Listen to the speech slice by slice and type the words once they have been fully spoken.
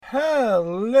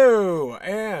Hello,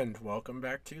 and welcome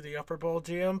back to the Upper Bowl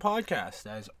GM podcast.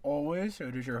 As always,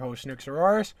 it is your host, Nick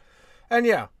Zararis. And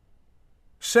yeah,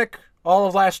 sick all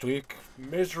of last week.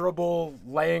 Miserable,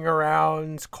 laying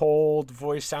around, cold,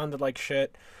 voice sounded like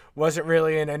shit. Wasn't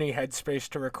really in any headspace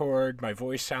to record. My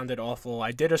voice sounded awful.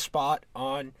 I did a spot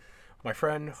on my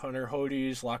friend Hunter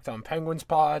Hody's Locked On Penguins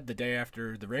pod the day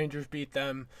after the Rangers beat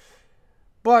them.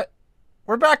 But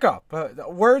we're back up.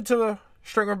 Word to the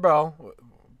Stringer Bell.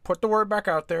 Put the word back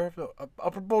out there.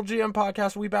 Upper Bowl GM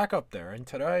podcast, we back up there. And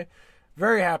today,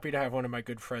 very happy to have one of my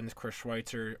good friends, Chris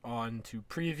Schweitzer, on to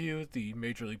preview the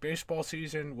Major League Baseball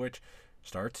season, which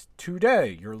starts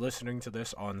today. You're listening to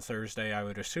this on Thursday, I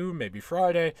would assume, maybe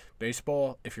Friday.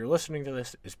 Baseball, if you're listening to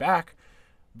this, is back.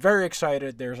 Very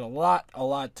excited. There's a lot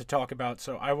to talk about,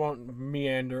 so I won't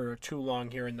meander too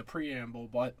long here in the preamble,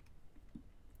 but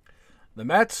the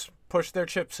Mets pushed their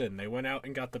chips in. They went out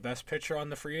and got the best pitcher on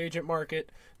the free agent market.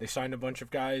 They signed a bunch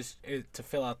of guys to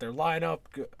fill out their lineup,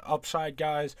 upside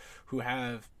guys who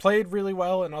have played really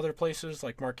well in other places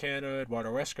like Marcano,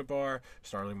 Eduardo Escobar,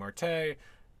 Starling Marte.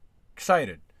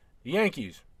 Excited. The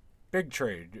Yankees, big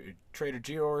trade. Traded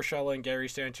Gio Urshela and Gary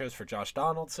Sanchez for Josh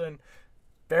Donaldson.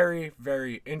 Very,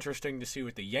 very interesting to see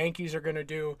what the Yankees are going to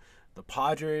do. The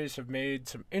Padres have made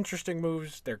some interesting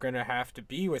moves. They're going to have to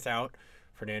be without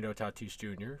Fernando Tatis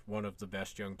Jr., one of the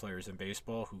best young players in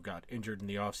baseball who got injured in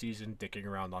the offseason dicking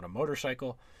around on a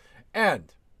motorcycle.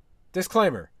 And,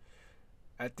 disclaimer,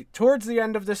 towards the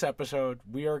end of this episode,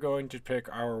 we are going to pick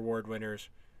our award winners.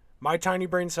 My tiny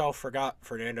brain self forgot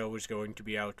Fernando was going to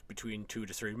be out between 2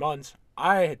 to 3 months.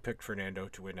 I had picked Fernando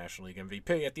to win National League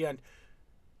MVP at the end.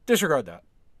 Disregard that.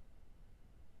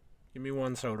 Give me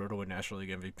one Soto to win National League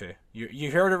MVP.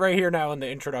 You heard it right here now in the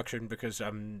introduction because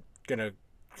I'm gonna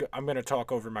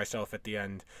talk over myself at the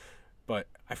end, but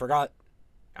I forgot.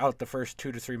 Out the first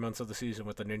 2 to 3 months of the season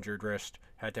with an injured wrist,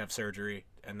 had to have surgery,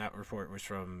 and that report was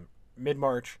from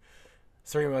mid-March.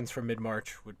 3 months from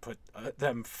mid-March would put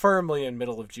them firmly in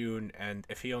middle of June, and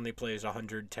if he only plays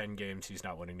 110 games, he's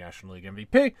not winning National League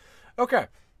MVP. Okay,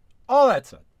 all that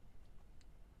said,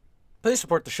 please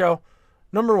support the show.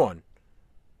 Number one,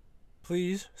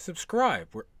 please subscribe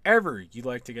wherever you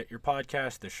like to get your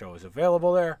podcast. The show is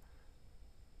available there.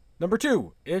 Number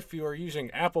two, if you are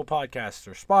using Apple Podcasts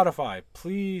or Spotify,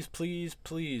 please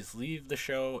leave the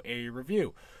show a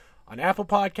review. On Apple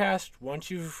Podcasts, once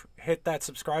you've hit that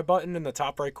subscribe button in the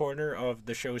top right corner of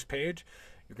the show's page,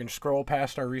 you're going to scroll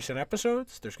past our recent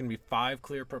episodes. There's going to be 5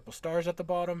 clear purple stars at the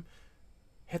bottom.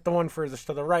 Hit the one furthest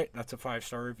to the right. That's a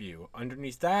 5-star review.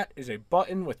 Underneath that is a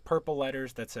button with purple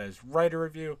letters that says write a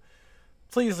review.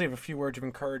 Please leave a few words of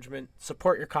encouragement.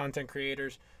 Support your content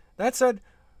creators. That said,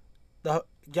 the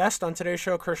guest on today's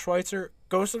show, Chris Schweitzer,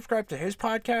 go subscribe to his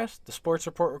podcast, The Sports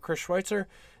Report with Chris Schweitzer.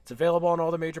 It's available on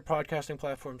all the major podcasting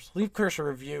platforms. Leave Chris a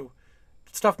review.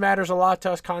 Stuff matters a lot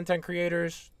to us content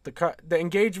creators. The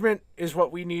engagement is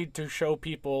what we need to show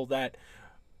people that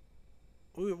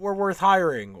we're worth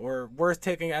hiring or worth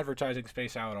taking advertising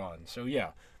space out on. So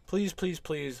yeah, please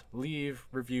leave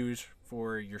reviews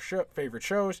for your favorite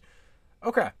shows.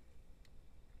 Okay.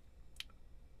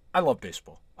 I love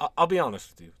baseball. I'll be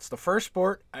honest with you. It's the first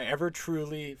sport I ever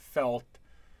truly felt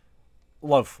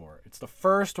love for. It's the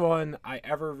first one I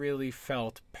ever really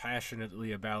felt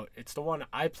passionately about. It's the one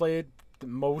I played the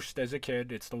most as a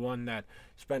kid. It's the one that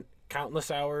spent countless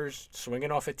hours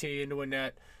swinging off a tee into a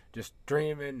net, just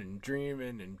dreaming.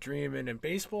 And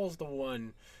baseball is the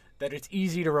one that it's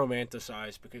easy to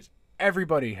romanticize because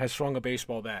everybody has swung a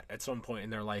baseball bat at some point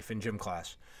in their life in gym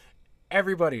class.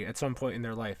 Everybody at some point in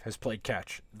their life has played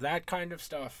catch. That kind of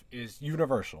stuff is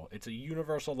universal. It's a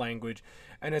universal language,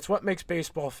 and it's what makes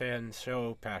baseball fans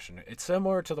so passionate. It's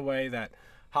similar to the way that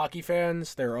hockey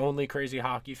fans, they're only crazy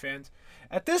hockey fans.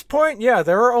 At this point, yeah,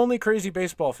 there are only crazy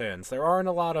baseball fans. There aren't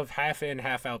a lot of half-in,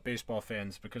 half-out baseball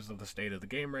fans because of the state of the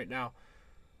game right now.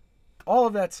 All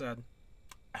of that said,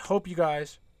 I hope you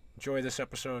guys enjoy this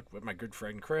episode with my good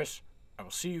friend Chris. I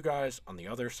will see you guys on the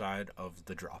other side of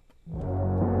the drop.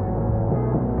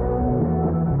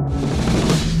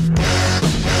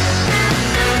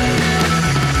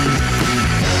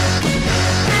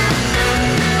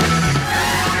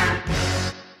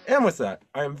 And with that,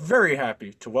 I am very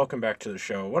happy to welcome back to the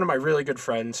show one of my really good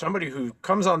friends, somebody who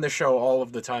comes on this show all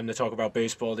of the time to talk about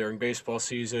baseball during baseball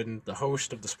season, the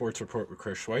host of the Sports Report with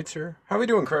Chris Schweitzer. How are we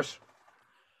doing, Chris?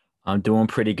 I'm doing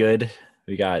pretty good.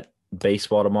 We got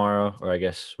baseball tomorrow, or I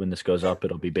guess when this goes up,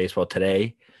 it'll be baseball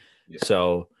today. Yeah.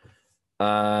 So,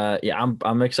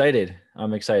 I'm excited.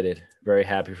 I'm excited. Very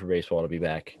happy for baseball to be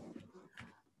back.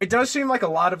 It does seem like a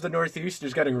lot of the Northeast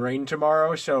is getting rain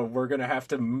tomorrow, so we're going to have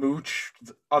to mooch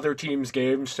other teams'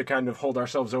 games to kind of hold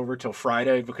ourselves over till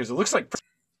Friday because it looks like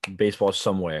Baseball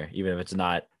somewhere, even if it's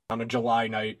not. on a July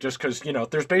night, just because,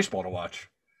 there's baseball to watch.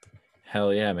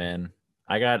 Hell yeah, man.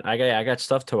 I got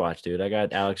stuff to watch, dude. I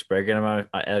got Alex Bregman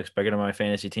on my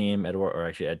fantasy team. Ed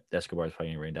Escobar's probably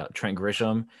getting rained out. Trent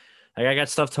Grisham. Like, I got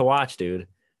stuff to watch, dude.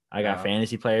 I got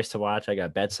fantasy players to watch. I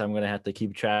got bets I'm gonna have to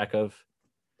keep track of.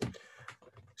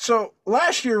 So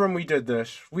last year when we did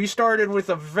this, we started with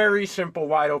a very simple,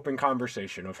 wide open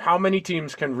conversation of how many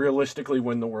teams can realistically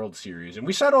win the World Series. And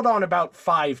we settled on about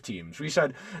 5 teams. We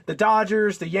said the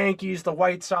Dodgers, the Yankees, the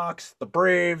White Sox, the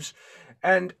Braves.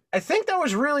 And I think that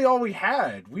was really all we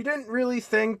had. We didn't really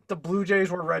think the Blue Jays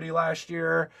were ready last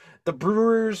year. The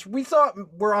Brewers, we thought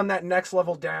were on that next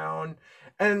level down.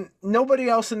 And nobody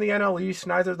else in the NL East,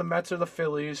 neither the Mets or the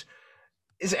Phillies.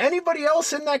 Is anybody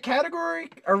else in that category?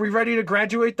 Are we ready to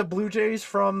graduate the Blue Jays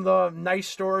from the nice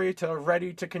story to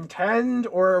ready to contend?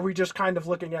 Or are we just kind of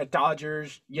looking at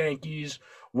Dodgers, Yankees,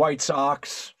 White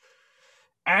Sox,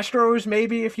 Astros,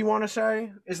 maybe, if you want to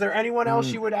say? Is there anyone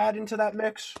else you would add into that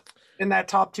mix in that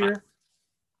top tier?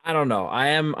 I don't know.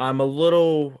 I'm a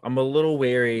little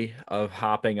wary of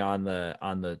hopping on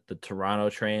the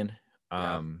Toronto train.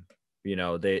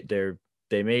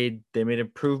 They made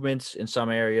improvements in some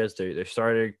areas. Their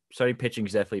starting pitching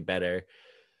is definitely better.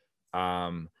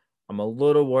 I'm a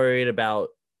little worried about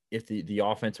if the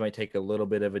offense might take a little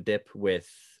bit of a dip with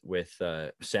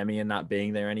Semien not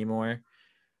being there anymore.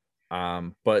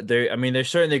 But they're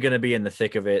certainly going to be in the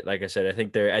thick of it. Like I said, I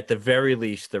think they're at the very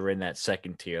least they're in that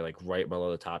second tier, like right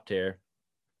below the top tier.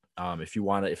 If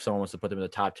someone wants to put them in the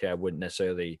top tier, I wouldn't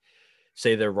necessarily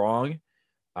say they're wrong.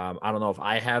 I don't know if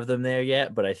I have them there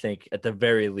yet, but I think at the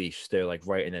very least they're like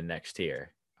right in the next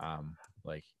tier.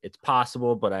 Like it's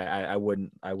possible, but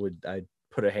I'd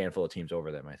put a handful of teams over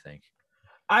them, I think.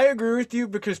 I agree with you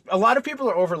because a lot of people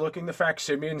are overlooking the fact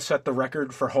Semien set the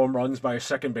record for home runs by a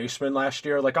second baseman last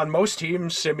year. Like on most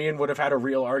teams, Semien would have had a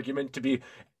real argument to be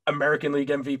American League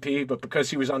MVP, but because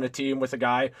he was on a team with a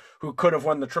guy who could have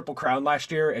won the Triple Crown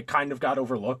last year, it kind of got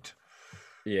overlooked.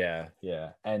 Yeah.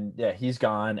 And he's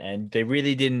gone, and they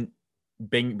really didn't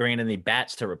bring in any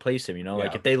bats to replace him,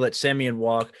 Like if they let Semien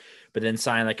walk, but then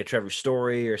sign like a Trevor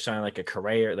Story or sign like a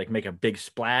Correa, like make a big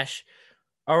splash.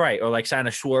 All right, or like sign a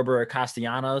Schwarber or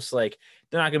Castellanos, like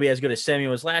they're not gonna be as good as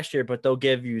Semien was last year, but they'll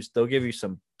give you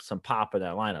some pop in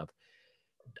that lineup.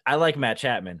 I like Matt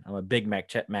Chapman. I'm a big Matt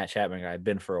Chapman guy. I've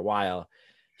been for a while.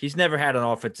 He's never had an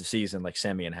offensive season like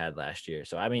Semien had last year.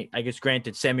 So I mean, I guess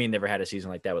granted, Semien never had a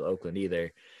season like that with Oakland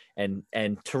either. And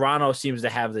Toronto seems to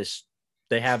have this.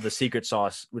 They have the secret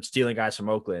sauce with stealing guys from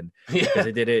Oakland because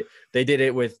they did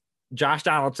it with Josh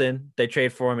Donaldson. They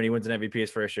trade for him and he wins an MVP his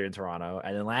first year in Toronto.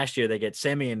 And then last year they get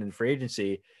Semien in free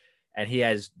agency, and he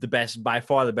has by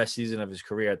far the best season of his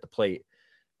career at the plate.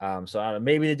 So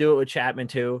maybe they do it with Chapman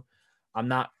too. I'm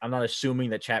not assuming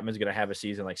that Chapman's going to have a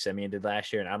season like Semien did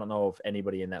last year, and I don't know if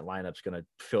anybody in that lineup's going to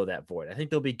fill that void. I think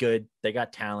they'll be good. They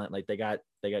got talent, like they got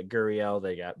Gurriel,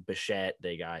 they got Bichette,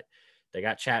 they got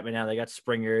Chapman now, they got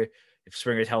Springer. If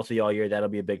Springer's healthy all year, that'll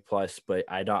be a big plus. But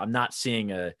I'm not seeing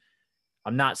a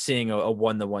 1-to-1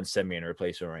 Semien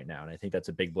replacement right now, and I think that's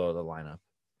a big blow to the lineup.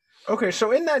 Okay, so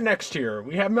in that next tier,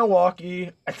 we have Milwaukee.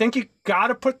 I think you got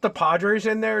to put the Padres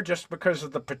in there just because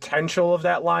of the potential of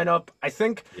that lineup. I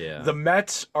think the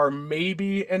Mets are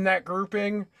maybe in that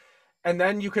grouping. And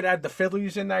then you could add the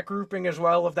Phillies in that grouping as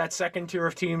well, of that second tier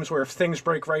of teams where if things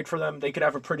break right for them, they could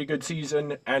have a pretty good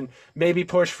season and maybe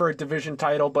push for a division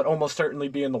title, but almost certainly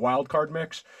be in the wild card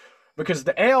mix. Because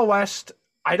the AL West,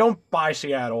 I don't buy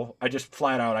Seattle. I just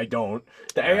flat out, I don't.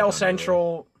 The AL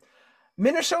Central...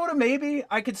 Minnesota, maybe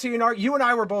I could see you and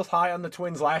I were both high on the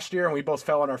Twins last year, and we both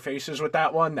fell on our faces with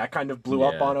that one. That kind of blew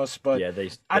up on us. But they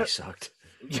sucked.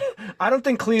 I don't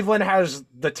think Cleveland has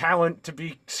the talent to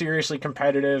be seriously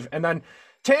competitive. And then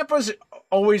Tampa's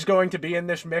always going to be in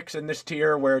this mix, in this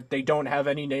tier where they don't have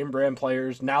any name brand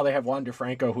players. Now they have Wander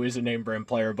Franco, who is a name brand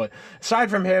player. But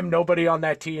aside from him, nobody on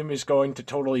that team is going to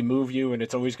totally move you. And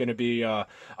it's always going to be a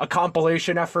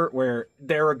compilation effort where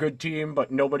they're a good team,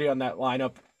 but nobody on that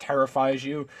lineup terrifies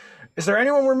you. Is there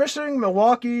anyone we're missing?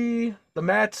 Milwaukee, the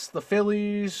Mets, the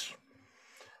Phillies?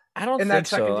 I don't think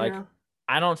so. Like,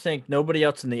 I don't think nobody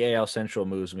else in the AL Central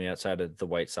moves me outside of the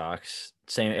White Sox.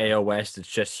 Same AL West, it's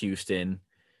just Houston.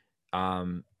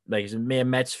 Like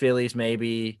Mets, Phillies,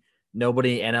 maybe.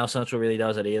 Nobody NL Central really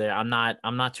does it either. I'm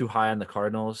not too high on the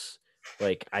Cardinals.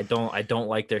 Like I don't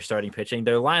like their starting pitching.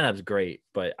 Their lineup's great,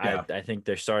 but I think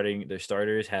their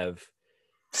starters have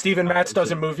Steven Matz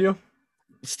doesn't move you?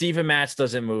 Steven Matz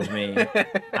doesn't move me.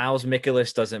 Miles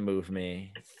Mikolas doesn't move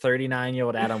me.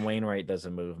 39-year-old Adam Wainwright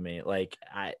doesn't move me. Like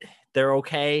they're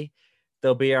okay.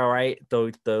 They'll be all right.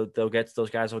 They'll get those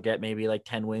guys will get maybe like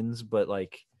 10 wins, but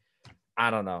like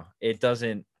I don't know. It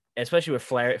doesn't, especially with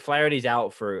Flaherty's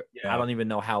out for I don't even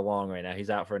know how long right now. He's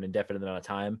out for an indefinite amount of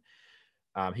time.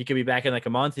 He could be back in like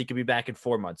a month. He could be back in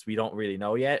 4 months. We don't really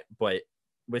know yet. But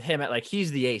with him, like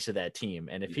he's the ace of that team,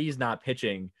 and if he's not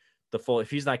pitching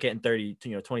if he's not getting 30,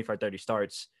 25, 30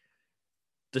 starts,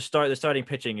 the starting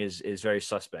pitching is very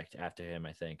suspect after him,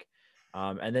 I think.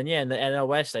 And then in the NL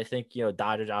West, I think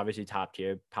Dodgers obviously top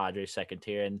tier, Padres second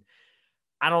tier, and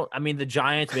I mean the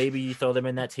Giants, maybe you throw them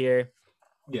in that tier.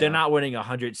 Yeah. They're not winning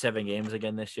 107 games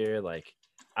again this year. Like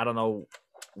I don't know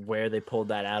where they pulled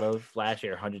that out of last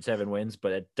year, 107 wins,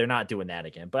 but they're not doing that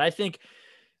again. But I think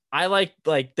I like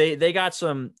they got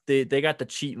they got the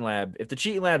cheating lab. If the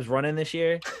cheating lab's running this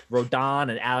year, Rodon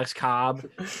and Alex Cobb,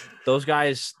 those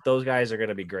guys are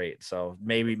gonna be great. So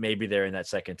maybe they're in that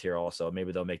second tier also.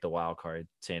 Maybe they'll make the wild card.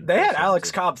 They had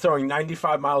Alex Cobb throwing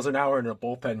 95 miles an hour in a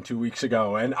bullpen 2 weeks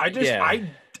ago, and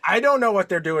I don't know what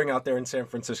they're doing out there in San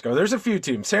Francisco. There's a few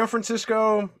teams: San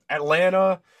Francisco,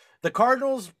 Atlanta. The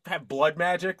Cardinals have blood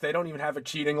magic. They don't even have a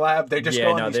cheating lab. They just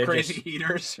go on these crazy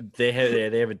heaters. They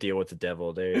have a deal with the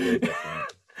devil. They're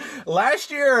different.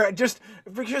 Last year, just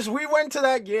because we went to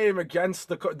that game against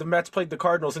the Mets played the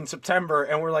Cardinals in September,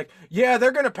 and we're like, yeah,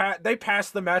 they're gonna they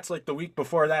passed the Mets like the week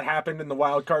before that happened in the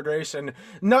wild card race, and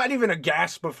not even a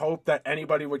gasp of hope that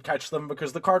anybody would catch them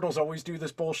because the Cardinals always do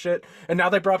this bullshit. And now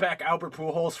they brought back Albert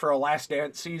Pujols for a last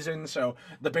dance season, so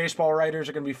the baseball writers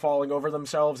are gonna be falling over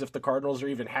themselves if the Cardinals are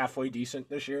even halfway decent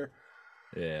this year.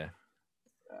 Yeah.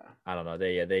 I don't know.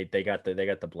 They got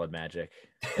the blood magic.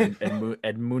 And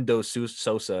Edmundo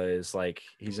Sosa is like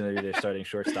he's gonna be their starting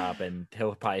shortstop, and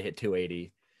he'll probably hit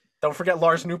 280. Don't forget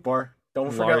Lars Nootbaar.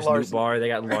 Don't forget Lars Nootbaar. They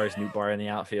got Lars Nootbaar in the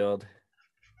outfield.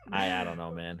 I don't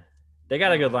know, man. They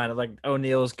got a good lineup. Like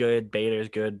O'Neill's good, Bader's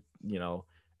good.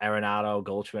 Arenado,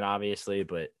 Goldschmidt, obviously,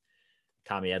 but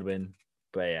Tommy Edwin.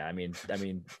 But yeah, I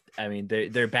mean,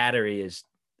 their battery is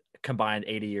combined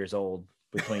 80 years old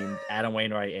between Adam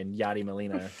Wainwright and Yadi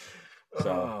Molina.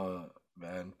 So,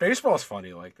 man, baseball's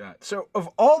funny like that. So, of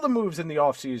all the moves in the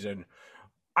offseason,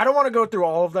 I don't want to go through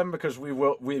all of them because we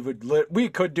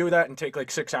could do that and take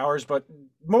like 6 hours, but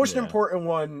most important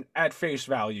one at face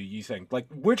value, you think? Like,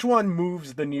 which one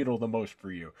moves the needle the most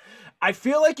for you? I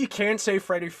feel like you can't say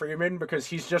Freddie Freeman because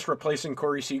he's just replacing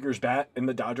Corey Seager's bat in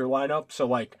the Dodger lineup. So,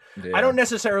 like, I don't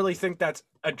necessarily think that's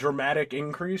a dramatic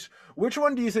increase. Which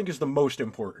one do you think is the most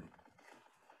important?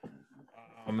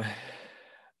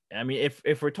 I mean,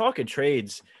 if we're talking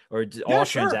trades or all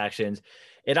transactions,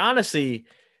 it honestly,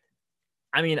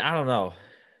 I mean, I don't know.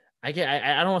 I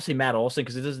don't want to say Matt Olson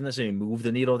because it doesn't necessarily move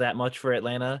the needle that much for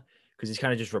Atlanta because he's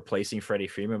kind of just replacing Freddie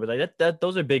Freeman. But like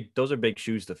those are big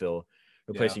shoes to fill,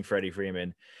 replacing Freddie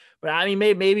Freeman. But I mean,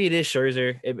 maybe it is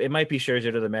Scherzer. It might be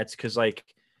Scherzer to the Mets because like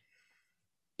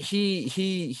he's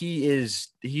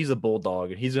a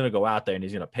bulldog and he's gonna go out there and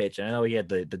he's gonna pitch. And I know he had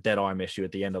the dead arm issue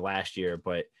at the end of last year,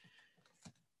 but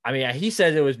I mean, he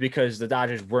said it was because the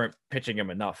Dodgers weren't pitching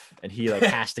him enough, and he like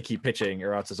has to keep pitching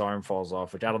or else his arm falls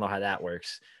off. Which I don't know how that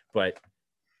works, but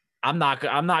I'm not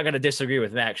gonna disagree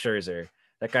with Max Scherzer.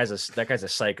 That guy's a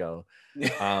psycho.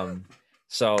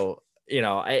 So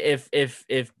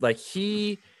if like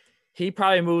he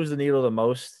probably moves the needle the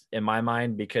most in my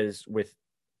mind because with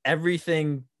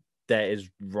everything that is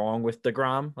wrong with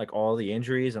DeGrom, like all the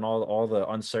injuries and all the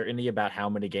uncertainty about how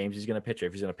many games he's gonna pitch or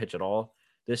if he's gonna pitch at all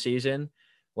this season.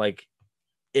 Like,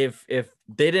 if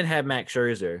they didn't have Max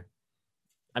Scherzer,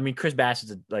 I mean, Chris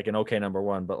Bassett's like an okay number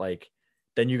one, but like,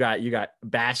 then you got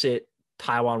Bassett,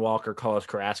 Taijuan Walker, Carlos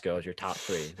Carrasco as your top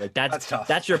three. Like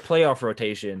that's your playoff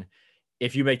rotation.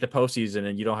 If you make the postseason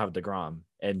and you don't have DeGrom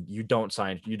and you don't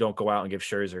go out and give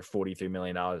Scherzer $43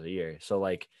 million a year. So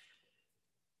like,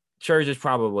 Scherzer's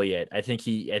probably it. I think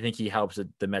he helps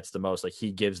the Mets the most. Like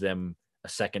he gives them a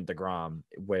second DeGrom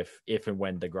if and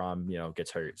when DeGrom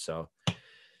gets hurt. So.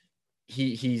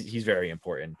 He's very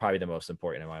important, probably the most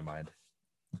important in my mind.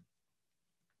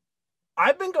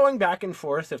 I've been going back and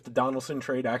forth if the Donaldson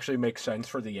trade actually makes sense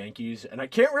for the Yankees, and I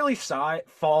can't really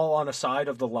fall on a side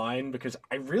of the line because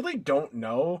I really don't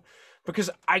know, because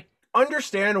I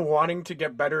understand wanting to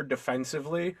get better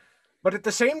defensively, but at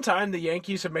the same time, the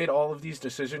Yankees have made all of these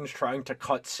decisions trying to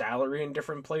cut salary in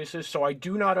different places, so I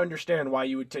do not understand why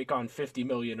you would take on $50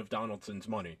 million of Donaldson's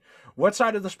money. What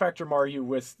side of the spectrum are you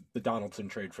with the Donaldson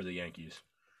trade for the Yankees?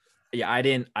 Yeah, I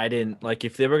didn't like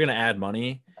if they were going to add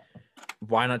money,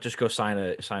 why not just go sign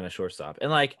a shortstop?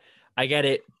 And like I get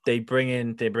it. They bring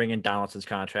in Donaldson's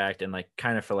contract, and like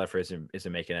kind of Falefa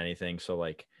isn't making anything. So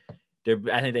like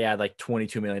I think they had like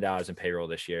 $22 million in payroll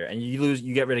this year, and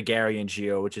you get rid of Gary and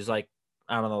Gio, which is like,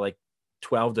 I don't know, like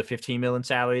 12 to 15 million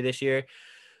salary this year.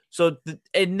 So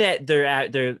in net,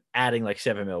 they're adding like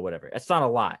 7 mil, whatever. That's not a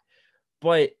lot,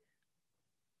 but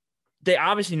they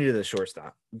obviously needed a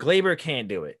shortstop. Glaber can't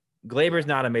do it. Glaber's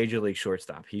not a major league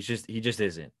shortstop. He just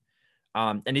isn't.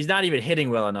 And he's not even hitting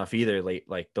well enough either late,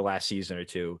 like the last season or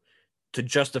two, to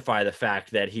justify the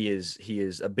fact that he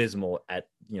is abysmal at,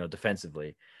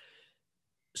 defensively.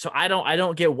 So I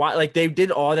don't get why, like, they did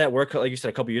all that work, like you said,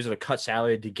 a couple years ago, to cut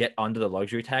salary to get under the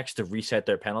luxury tax to reset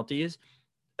their penalties.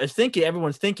 I think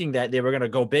everyone's thinking that they were going to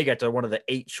go big after one of the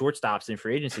 8 shortstops in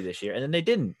free agency this year, and then they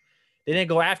didn't. They didn't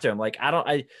go after him. Like,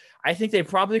 I think they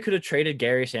probably could have traded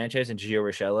Gary Sanchez and Gio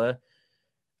Urshela,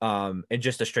 and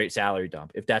just a straight salary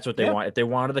dump if that's what they want. If they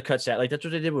wanted to cut salary, like that's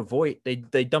what they did with Voit. They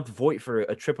dumped Voit for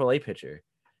a AAA pitcher.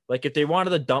 Like if they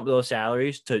wanted to dump those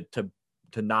salaries to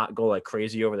not go like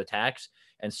crazy over the tax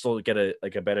and still get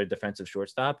a better defensive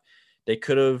shortstop, they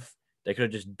could have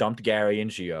just dumped Gary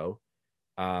and Gio,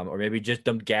 or maybe just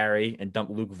dumped Gary and dump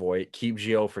Luke Voit, keep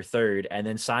Gio for third, and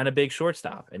then sign a big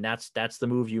shortstop. And that's the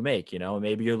move you make.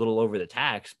 Maybe you're a little over the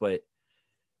tax, but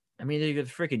I mean, you're the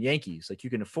freaking Yankees. Like you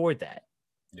can afford that.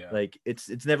 Yeah. Like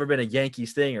it's never been a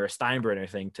Yankees thing or a Steinbrenner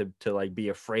thing to like be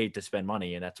afraid to spend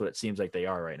money, and that's what it seems like they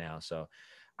are right now. So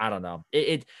I don't know.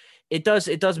 It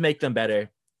does make them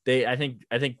better. I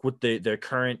think with their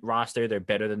current roster, they're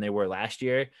better than they were last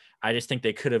year. I just think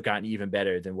they could have gotten even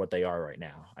better than what they are right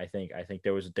now. I think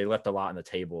they left a lot on the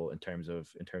table in terms of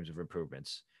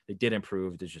improvements. They did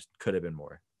improve. There just could have been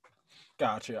more.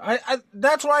 Gotcha. I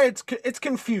that's why it's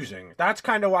confusing. That's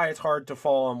kind of why it's hard to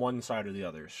fall on one side or the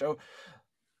other. So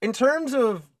in terms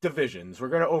of divisions, we're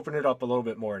going to open it up a little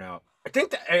bit more now. I think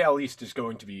the AL East is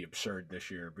going to be absurd this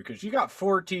year because you got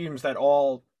 4 teams that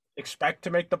all expect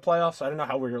to make the playoffs. I don't know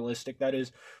how realistic that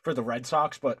is for the Red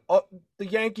Sox, but the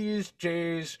Yankees,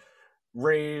 Jays,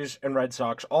 Rays, and Red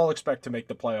Sox all expect to make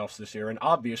the playoffs this year, and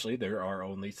obviously there are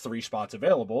only 3 spots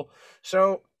available.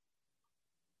 So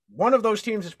one of those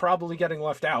teams is probably getting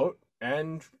left out,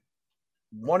 and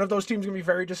one of those teams is going to be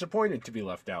very disappointed to be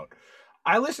left out.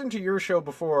 I listened to your show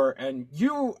before, and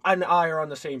you and I are on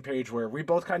the same page where we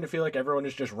both kind of feel like everyone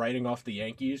is just writing off the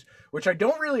Yankees, which I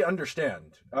don't really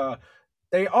understand.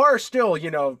 They are still,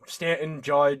 Stanton,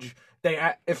 Judge.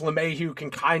 If LeMahieu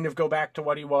can kind of go back to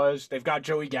what he was, they've got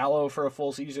Joey Gallo for a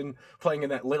full season playing in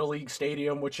that Little League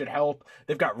stadium, which should help.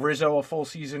 They've got Rizzo a full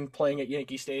season playing at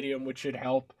Yankee Stadium, which should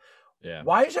help. Yeah.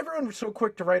 Why is everyone so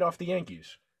quick to write off the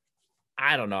Yankees?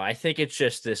 I don't know. I think it's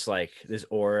just this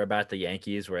aura about the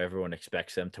Yankees where everyone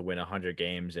expects them to win 100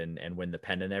 games and win the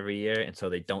pennant every year. And so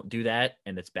they don't do that,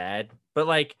 and it's bad. But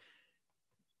like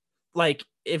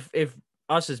if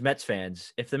us as Mets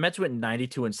fans, if the Mets went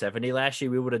 92-70 last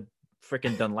year, we would have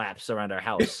freaking done laps around our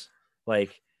house.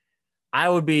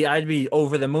 I'd be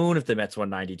over the moon if the Mets won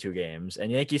 92 games.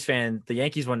 And the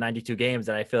Yankees won 92 games,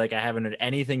 and I feel like I haven't heard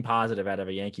anything positive out of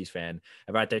a Yankees fan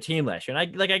about their team last year.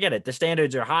 And I get it. The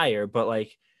standards are higher, but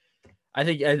I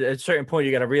think at a certain point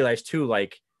you got to realize too, the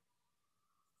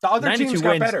other teams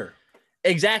got better.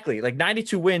 Exactly.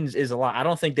 92 wins is a lot. I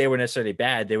don't think they were necessarily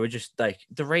bad. They were just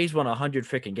the Rays won 100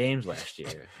 freaking games last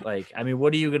year. I mean,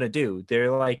 what are you going to do? They're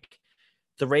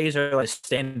the Rays are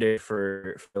standard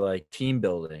for team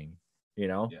building.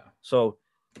 Yeah. So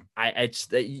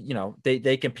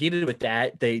they competed with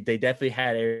that. They definitely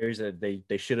had areas that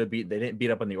they should have beat. They didn't beat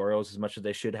up on the Orioles as much as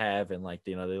they should have, and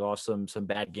they lost some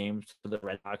bad games to the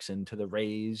Red Sox and to the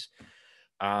Rays.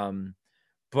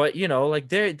 But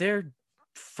they're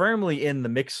firmly in the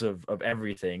mix of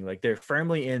everything. They're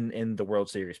firmly in the World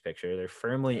Series picture. They're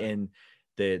firmly in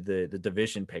the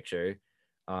division picture.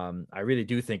 I really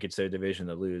do think it's their division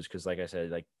to lose because, like I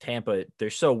said, Tampa, they're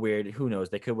so weird. Who knows?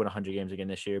 They could win 100 games again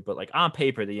this year, but on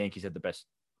paper, the Yankees have the best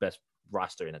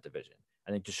roster in that division.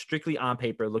 I think just strictly on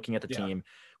paper, looking at the team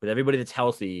with everybody that's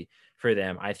healthy for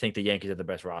them, I think the Yankees have the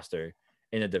best roster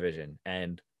in the division,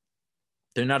 and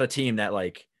they're not a team that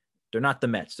they're not the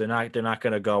Mets. They're not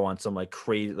going to go on some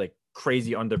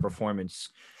crazy underperformance,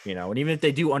 and even if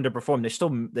they do underperform,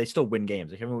 they still win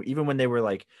games. Even when they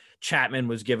were Chapman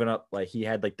was giving up, he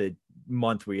had the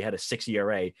month where he had a 6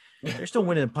 ERA, they're still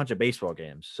winning a bunch of baseball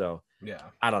games. So yeah,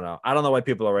 I don't know why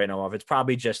people are writing them off. It's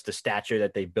probably just the stature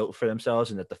that they built for themselves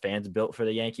and that the fans built for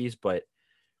the Yankees. But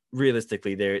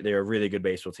realistically, they're a really good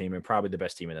baseball team and probably the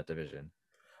best team in that division.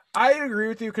 I agree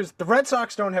with you because the Red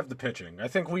Sox don't have the pitching. I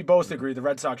think we both agree the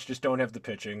Red Sox just don't have the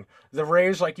pitching. The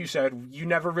Rays, like you said, you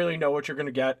never really know what you're going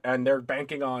to get, and they're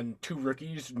banking on two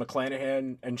rookies,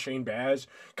 McClanahan and Shane Baz,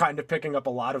 kind of picking up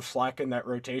a lot of slack in that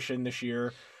rotation this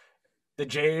year. The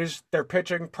Jays, their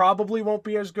pitching probably won't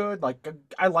be as good. Like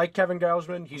I like Kevin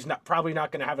Gausman. He's not probably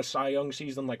not going to have a Cy Young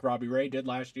season like Robbie Ray did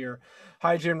last year.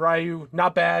 Hyun Ryu,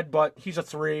 not bad, but he's a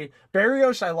 3.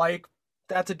 Barrios, I like.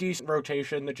 That's a decent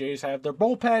rotation the Jays have. Their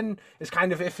bullpen is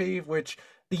kind of iffy, which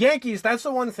the Yankees, that's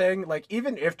the one thing. Like,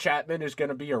 even if Chapman is going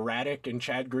to be erratic and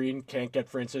Chad Green can't get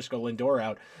Francisco Lindor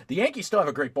out, the Yankees still have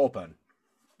a great bullpen.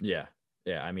 Yeah.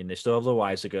 Yeah. I mean, they still have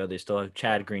Loizaga. They still have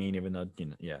Chad Green, even though,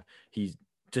 he's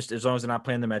just as long as they're not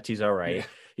playing the Mets, he's all right.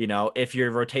 Yeah. If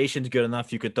your rotation's good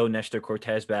enough, you could throw Nestor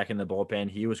Cortez back in the bullpen.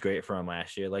 He was great for him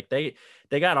last year. Like they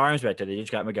got arms back there. They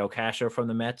just got Miguel Castro from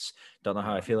the Mets. Don't know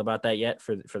how I feel about that yet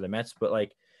for the Mets, but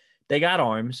like they got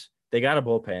arms. They got a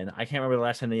bullpen. I can't remember the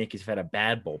last time the Yankees have had a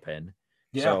bad bullpen.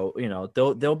 Yeah. So,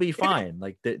 they'll be fine.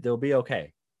 Like they'll be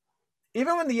okay.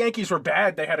 Even when the Yankees were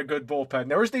bad, they had a good bullpen.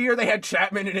 There was the year they had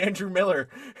Chapman and Andrew Miller.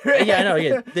 Yeah, I know.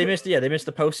 Yeah, they missed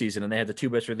the postseason, and they had the 2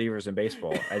 best relievers in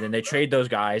baseball. And then they trade those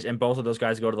guys, and both of those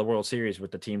guys go to the World Series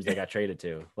with the teams they got traded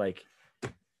to. Like,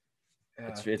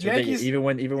 it's Yankees, even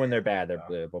when they're bad,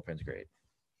 the bullpen's great.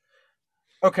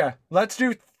 Okay,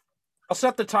 I'll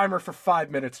set the timer for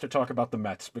 5 minutes to talk about the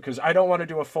Mets because I don't want to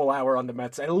do a full hour on the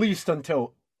Mets at least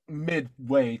until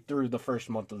midway through the first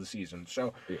month of the season.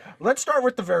 So Let's start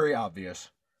with the very obvious.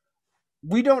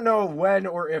 We don't know when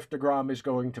or if DeGrom is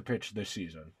going to pitch this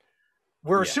season.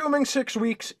 We're assuming 6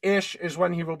 weeks-ish is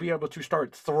when he will be able to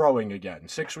start throwing again.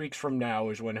 6 weeks from now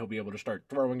is when he'll be able to start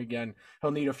throwing again.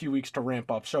 He'll need a few weeks to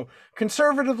ramp up. So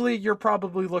conservatively, you're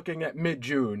probably looking at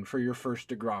mid-June for your first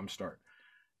DeGrom start.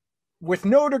 With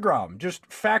no DeGrom, just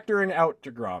factoring out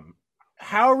DeGrom,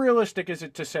 how realistic is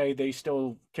it to say they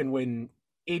still can win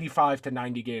 85 to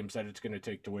 90 games that it's going to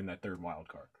take to win that third wild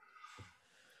card?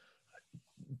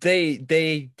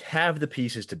 They have the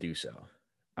pieces to do so.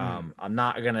 I'm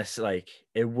not gonna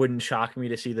it wouldn't shock me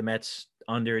to see the Mets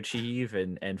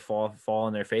underachieve and fall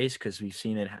on their face because we've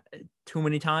seen it too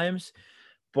many times.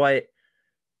 But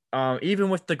even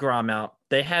with DeGrom out,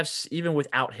 even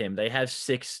without him, they have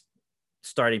 6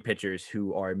 starting pitchers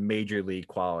who are major league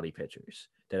quality pitchers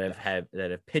that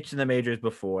have pitched in the majors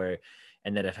before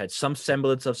and that have had some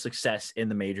semblance of success in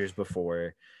the majors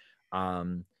before.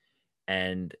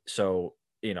 And so,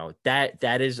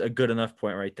 that is a good enough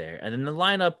point right there. And then the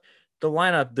lineup,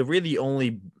 the really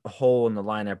only hole in the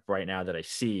lineup right now that I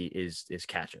see is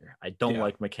catcher. I don't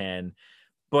like McCann,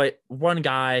 but one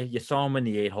guy, you throw him in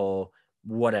the 8 hole,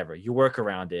 whatever, you work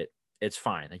around it. It's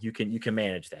fine. Like you can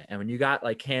manage that. And when you got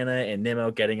like Hanna and Nimmo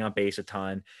getting on base a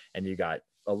ton, and you got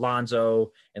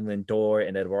Alonso and Lindor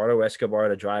and Eduardo Escobar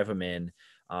to drive them in,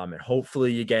 and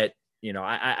hopefully you get,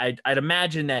 I'd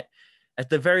imagine that at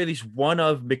the very least one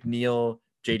of McNeil,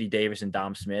 JD Davis, and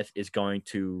Dom Smith is going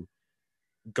to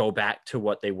go back to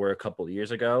what they were a couple of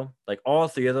years ago. Like all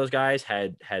 3 of those guys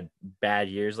had bad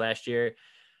years last year.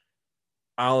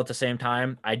 All at the same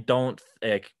time, I don't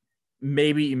like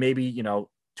maybe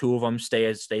 2 of them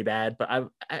stay bad, but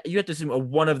you have to assume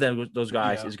one of those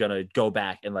guys is gonna go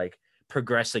back and like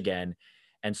progress again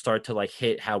and start to like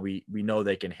hit how we know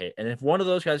they can hit. And if one of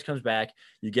those guys comes back,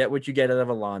 you get what you get out of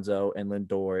Alonso and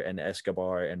Lindor and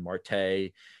Escobar and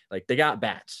Marte. Like they got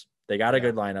bats, they got a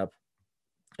good lineup.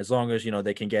 As long as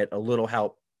they can get a little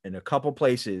help in a couple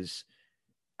places,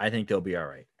 I think they'll be all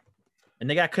right. And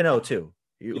they got Cano too.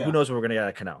 Who knows what we're gonna get out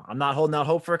of Cano? I'm not holding out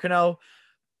hope for Cano,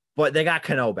 but they got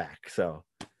Cano back, so.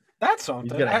 That's something.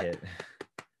 He's gonna hit.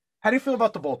 How do you feel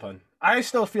about the bullpen? I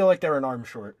still feel like they're an arm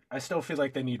short. I still feel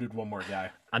like they needed one more guy.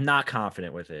 I'm not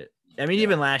confident with it. I mean,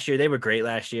 even last year, they were great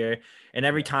last year. And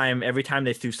every time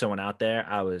they threw someone out there,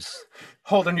 I was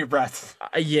holding your breath.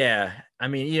 I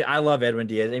mean, I love Edwin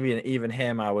Diaz. I mean, even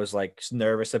him, I was like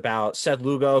nervous about. Seth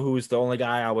Lugo, who's the only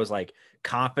guy I was like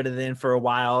confident in for a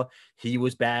while. He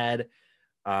was bad.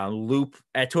 Loop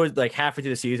towards like halfway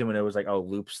through the season when it was like, oh,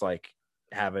 Loop's like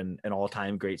having an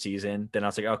all-time great season, then I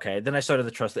was like, okay. Then I started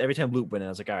to trust every time Loop went in,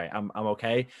 I was like, all right, I'm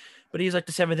okay. But he's like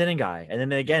the 7th inning guy. And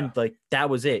then again, like that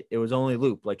was it. It was only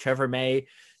Loop. Like Trevor May,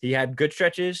 he had good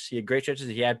stretches. He had great stretches.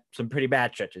 He had some pretty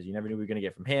bad stretches. You never knew we were going to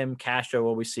get from him. Castro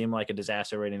always seemed like a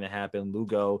disaster waiting to happen.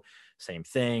 Lugo, same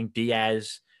thing.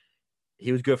 Diaz,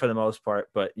 he was good for the most part,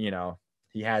 but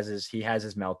he has his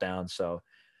meltdown. So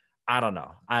I don't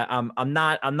know. I'm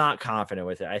not confident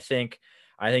with it. I think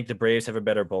the Braves have a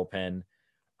better bullpen.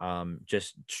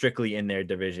 Just strictly in their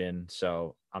division.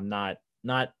 So I'm not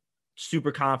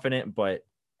super confident, but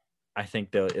I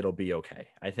think it'll be okay.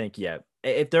 I think, yeah,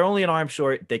 if they're only an arm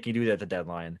short, they can do that at the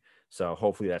deadline. So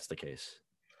hopefully that's the case.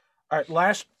 All right,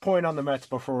 last point on the Mets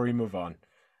before we move on.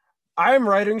 I am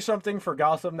writing something for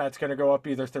Gotham that's going to go up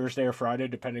either Thursday or Friday,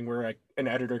 depending where an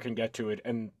editor can get to it.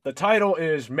 And the title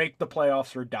is "Make the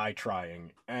Playoffs or Die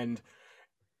Trying." And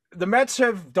the Mets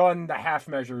have done the half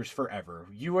measures forever.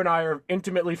 You and I are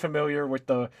intimately familiar with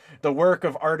the work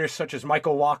of artists such as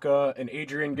Michael Waka and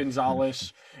Adrian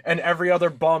Gonzalez and every other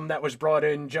bum that was brought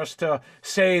in just to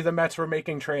say the Mets were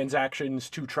making transactions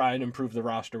to try and improve the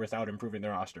roster without improving the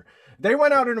roster. They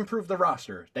went out and improved the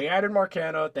roster. They added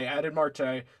Marcana, they added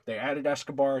Marte, they added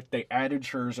Escobar, they added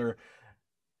Scherzer.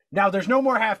 Now there's no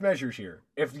more half measures here.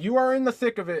 If you are in the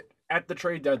thick of it at the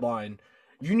trade deadline,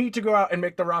 you need to go out and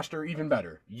make the roster even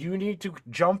better. You need to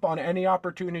jump on any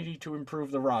opportunity to improve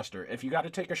the roster. If you got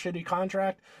to take a shitty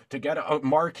contract to get a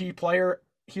marquee player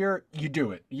here, you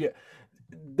do it.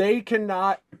 They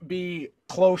cannot be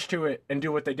close to it and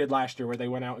do what they did last year, where they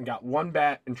went out and got one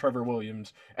bat and Trevor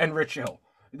Williams and Rich Hill.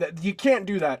 You can't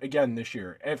do that again this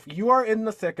year. If you are in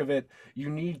the thick of it,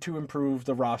 you need to improve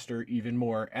the roster even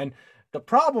more. And the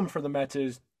problem for the Mets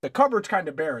is the cupboard's kind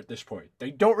of bare at this point. They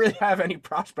don't really have any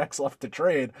prospects left to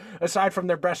trade aside from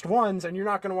their best ones, and you're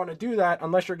not going to want to do that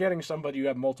unless you're getting somebody you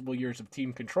have multiple years of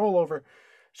team control over.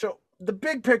 So the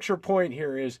big picture point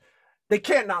here is they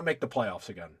can't not make the playoffs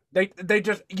again. They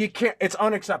just, you can't. It's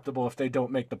unacceptable if they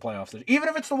don't make the playoffs. Even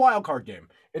if it's the wild card game,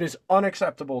 it is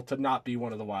unacceptable to not be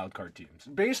one of the wild card teams.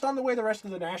 Based on the way the rest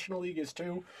of the National League is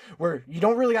too, where you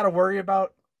don't really got to worry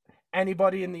about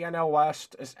anybody in the NL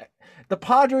West. The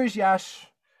Padres, yes.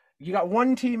 You got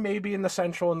one team maybe in the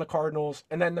Central and the Cardinals,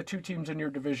 and then the two teams in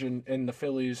your division in the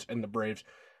Phillies and the Braves.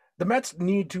 The Mets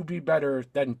need to be better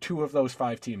than two of those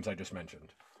five teams I just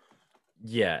mentioned.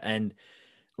 Yeah, and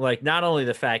like not only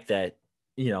the fact that,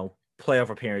 playoff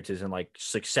appearances and like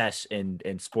success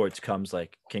in sports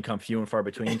can come few and far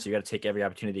between, so you got to take every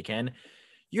opportunity you can.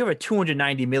 You have a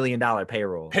 $290 million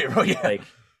payroll. Yeah. Like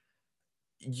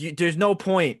there's no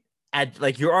point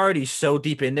you're already so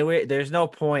deep into it. There's no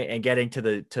point in getting to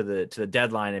the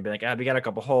deadline and be like, we got a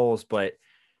couple holes, but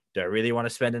do I really want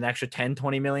to spend an extra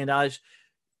 $10-20 million?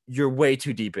 You're way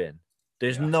too deep in.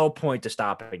 There's no point to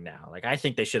stopping now. Like, I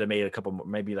think they should have made a couple,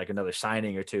 maybe like another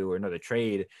signing or two or another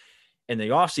trade in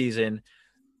the off season,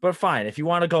 but fine. If you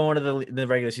want to go into the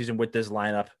regular season with this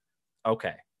lineup,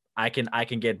 okay, I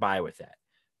can get by with that.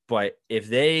 But if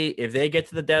they get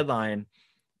to the deadline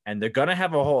and they're going to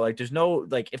have a hole, there's no,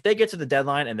 if they get to the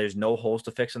deadline and there's no holes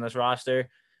to fix in this roster,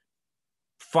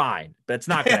 fine, but it's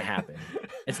not going to happen.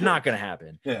 It's not going to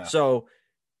happen. Yeah. So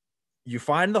you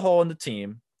find the hole in the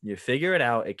team, you figure it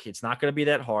out. It's not going to be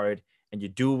that hard, and you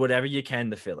do whatever you can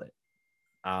to fill it.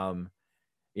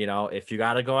 If you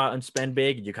got to go out and spend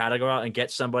big, you got to go out and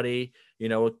get somebody,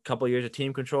 a couple of years of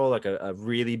team control, like a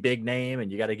really big name,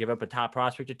 and you got to give up a top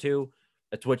prospect or two.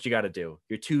 That's what you got to do.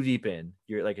 You're too deep in.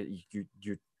 You're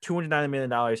 $290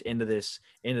 million into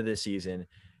this season.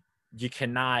 You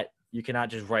cannot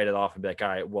just write it off and be like, all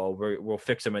right, well, we'll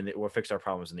fix them and we'll fix our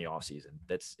problems in the off season.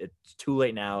 It's too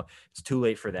late now. It's too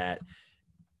late for that.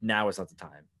 Now is not the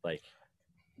time. Like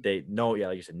you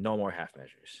said, no more half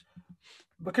measures.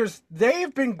 Because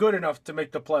they've been good enough to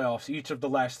make the playoffs each of the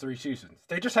last three seasons.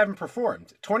 They just haven't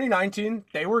performed. 2019,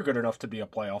 they were good enough to be a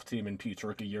playoff team in Pete's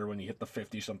rookie year when he hit the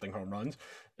 50-something home runs.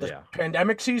 The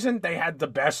pandemic season, they had the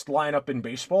best lineup in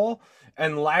baseball.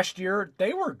 And last year,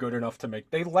 they were good enough to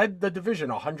they led the division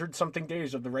 100-something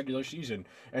days of the regular season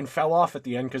and fell off at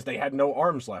the end because they had no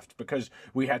arms left because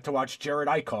we had to watch Jared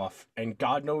Eichhoff and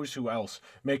God knows who else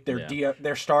make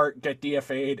their start, get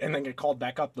DFA'd, and then get called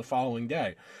back up the following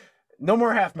day. No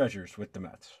more half measures with the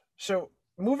Mets. So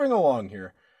moving along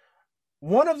here,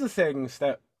 one of the things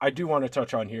that I do want to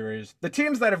touch on here is the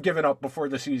teams that have given up before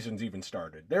the season's even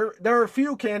started. There are a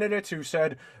few candidates who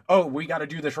said, oh, we got to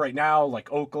do this right now,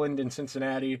 like Oakland and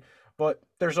Cincinnati. But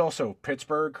there's also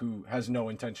Pittsburgh, who has no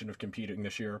intention of competing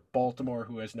this year. Baltimore,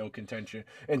 who has no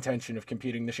intention of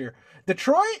competing this year.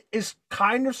 Detroit is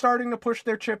kind of starting to push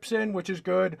their chips in, which is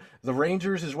good. The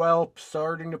Rangers as well,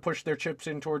 starting to push their chips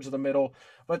in towards the middle.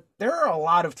 But there are a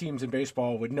lot of teams in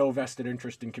baseball with no vested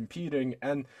interest in competing.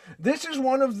 And this is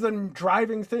one of the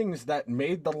driving things that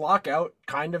made the lockout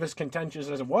kind of as contentious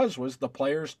as it was the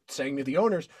players saying to the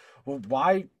owners, well,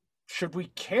 why should we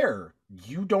care?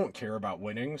 You don't care about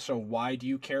winning, so why do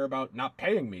you care about not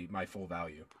paying me my full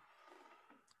value?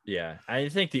 Yeah, I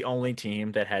think the only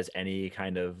team that has any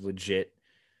kind of legit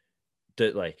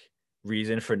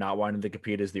reason for not wanting to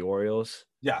compete is the Orioles.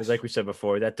 Yeah, because like we said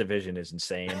before, that division is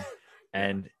insane.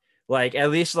 And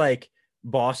at least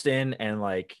Boston and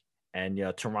and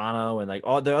Toronto and like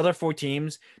all the other 4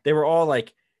 teams, they were all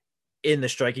like in the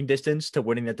striking distance to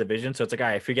winning that division. So it's like, all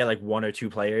right, if we get like 1 or 2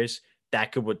 players,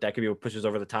 that could be what pushes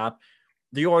over the top.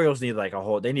 The Orioles need like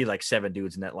they need like 7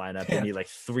 dudes in that lineup. They need like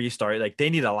 3 stars. Like they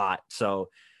need a lot. So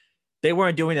they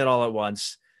weren't doing it all at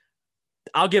once.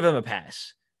 I'll give them a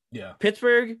pass. Yeah.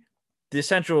 Pittsburgh, the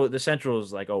Central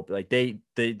is like open. Like they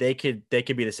could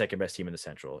be the second best team in the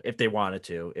Central if they wanted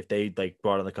to. If they like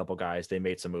brought in a couple guys, they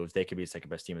made some moves, they could be the second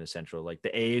best team in the Central. Like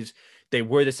the A's, they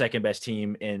were the second best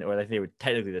team or I think they were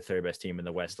technically the third best team in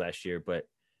the West last year, but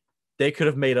they could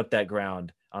have made up that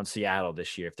ground on Seattle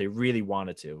this year if they really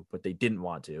wanted to, but they didn't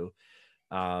want to.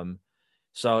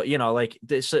 So like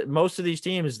this, most of these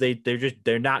teams,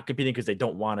 they're not competing because they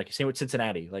don't want to. Same with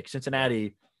Cincinnati. Like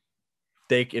Cincinnati,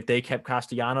 if they kept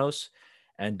Castellanos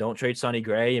and don't trade Sonny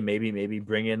Gray and maybe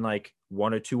bring in like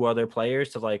 1 or 2 other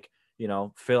players to like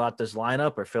fill out this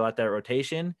lineup or fill out that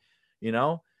rotation,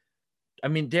 I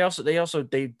mean,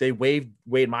 they waived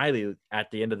Wade Miley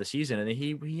at the end of the season, and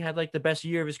he had like the best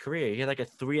year of his career. He had like a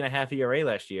 3.5 ERA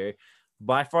last year,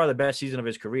 by far the best season of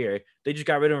his career. They just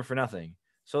got rid of him for nothing.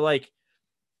 So like,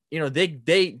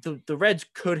 the Reds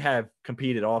could have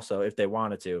competed also if they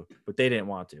wanted to, but they didn't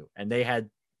want to, and they had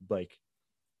like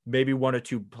maybe 1 or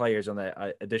 2 players on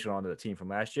that additional onto the team from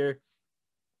last year.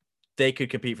 They could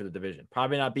compete for the division.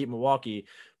 Probably not beat Milwaukee,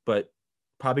 but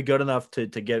probably good enough to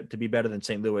be better than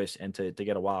St. Louis and to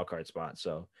get a wild card spot.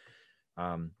 So,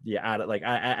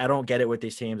 I don't get it with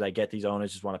these teams. I get these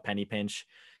owners just want a penny pinch.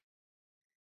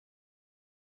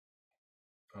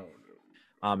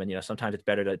 And sometimes it's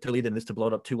better to lead than this to blow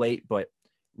it up too late. But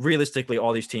realistically,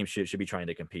 all these teams should be trying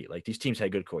to compete. Like these teams had a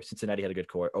good core. Cincinnati had a good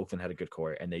core. Oakland had a good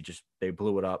core, and they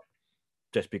blew it up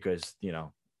just because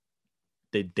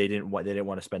they didn't want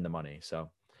to spend the money. So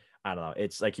I don't know.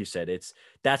 It's like you said,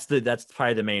 that's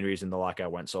probably the main reason the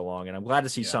lockout went so long. And I'm glad to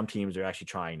see some teams are actually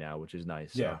trying now, which is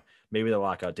nice. Yeah. So maybe the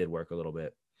lockout did work a little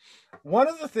bit. One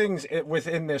of the things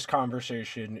within this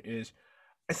conversation is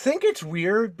I think it's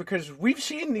weird because we've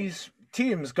seen these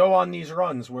teams go on these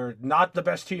runs where not the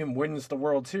best team wins the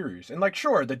World Series. And like,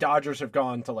 sure, the Dodgers have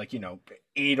gone to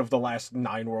 8 of the last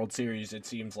 9 World Series. It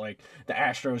seems like the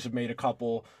Astros have made a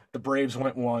couple. The Braves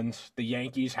went once. The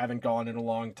Yankees haven't gone in a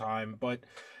long time, but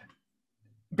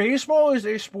baseball is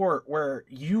a sport where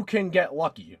you can get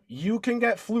lucky. You can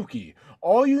get fluky.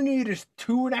 All you need is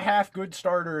 2.5 good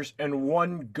starters and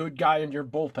 1 good guy in your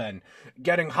bullpen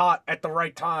getting hot at the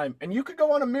right time. And you could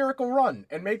go on a miracle run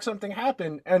and make something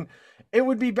happen. And it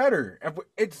would be better.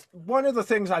 It's one of the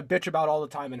things I bitch about all the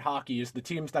time in hockey is the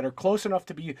teams that are close enough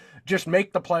to just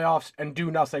make the playoffs and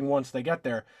do nothing once they get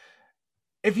there.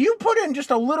 If you put in just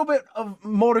a little bit of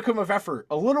modicum of effort,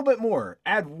 a little bit more,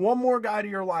 add 1 more guy to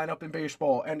your lineup in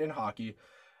baseball and in hockey,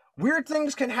 weird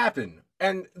things can happen.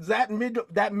 And that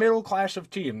middle class of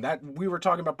team that we were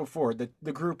talking about before, the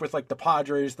group with like the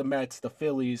Padres, the Mets, the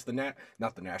Phillies,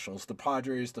 not the Nationals, the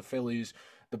Padres, the Phillies,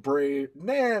 the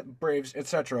Braves,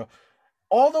 etc.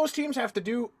 All those teams have to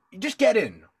do, just get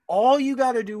in. All you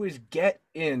got to do is get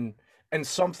in and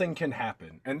something can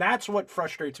happen. And that's what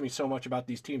frustrates me so much about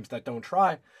these teams that don't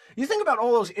try. You think about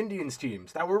all those Indians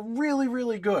teams that were really,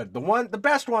 really good. The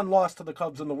best one lost to the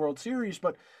Cubs in the World Series,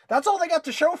 but that's all they got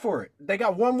to show for it. They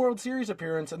got 1 World Series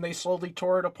appearance and they slowly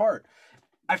tore it apart.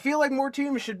 I feel like more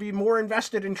teams should be more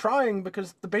invested in trying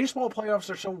because the baseball playoffs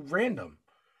are so random.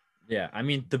 Yeah, I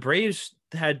mean, the Braves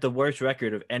had the worst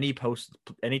record of any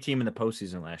team in the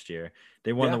postseason last year.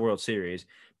 They won the World Series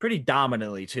pretty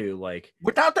dominantly too, like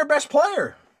without their best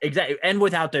player. Exactly, and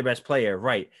without their best player,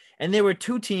 right? And there were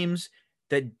 2 teams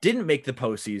that didn't make the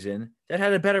postseason that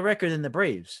had a better record than the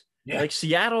Braves. Yeah. Like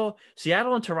Seattle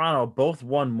and Toronto both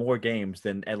won more games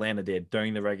than Atlanta did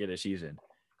during the regular season,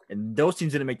 and those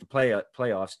teams didn't make the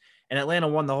playoffs. And Atlanta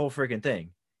won the whole freaking thing,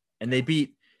 and they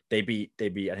beat. I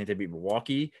think they beat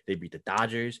Milwaukee. They beat the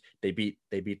Dodgers. They beat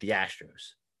the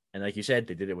Astros. And like you said,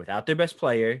 they did it without their best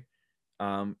player.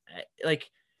 Literally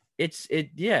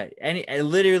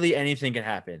anything can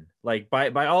happen. Like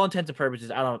by all intents and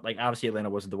purposes, I don't like, obviously Atlanta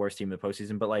wasn't the worst team in the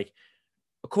postseason, but like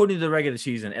according to the regular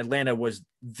season, Atlanta was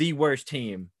the worst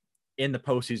team in the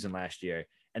postseason last year,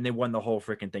 and they won the whole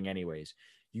freaking thing anyways.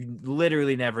 You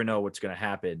literally never know what's going to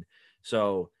happen.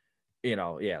 So,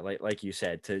 like you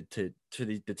said, to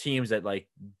the teams that like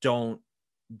don't,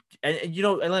 and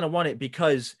Atlanta won it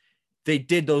because they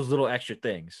did those little extra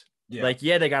things. Yeah.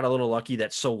 They got a little lucky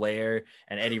that Soler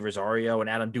and Eddie Rosario and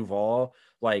Adam Duvall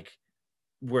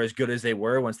were as good as they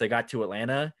were once they got to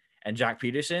Atlanta, and Jock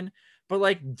Peterson,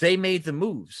 but they made the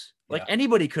moves.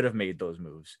 Anybody could have made those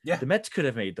moves. Yeah. The Mets could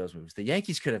have made those moves. The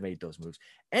Yankees could have made those moves.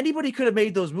 Anybody could have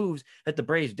made those moves that the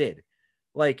Braves did.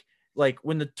 like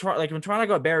when Toronto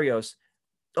got Barrios,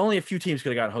 only a few teams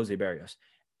could have gotten Jose Barrios.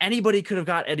 Anybody could have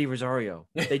got Eddie Rosario.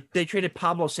 They traded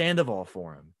Pablo Sandoval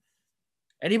for him.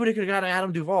 Anybody could have gotten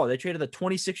Adam Duvall. They traded a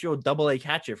 26-year-old double-A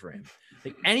catcher for him.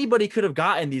 Like anybody could have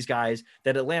gotten these guys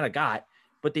that Atlanta got,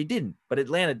 but they didn't. But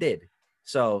Atlanta did.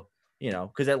 So,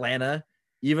 because Atlanta,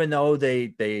 even though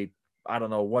they I don't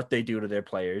know what they do to their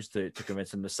players to convince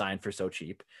them to sign for so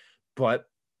cheap, but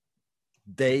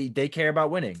they care about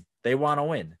winning. They want to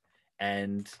win.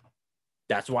 And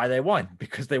that's why they won,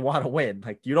 because they want to win.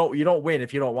 Like you don't win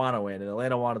if you don't want to win. And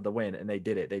Atlanta wanted to win, and they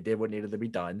did it. They did what needed to be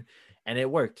done, and it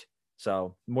worked.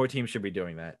 So more teams should be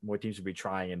doing that. More teams should be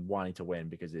trying and wanting to win,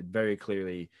 because it very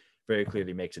clearly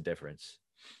makes a difference.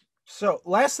 So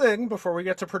last thing before we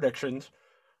get to predictions,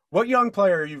 what young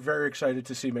player are you very excited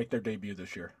to see make their debut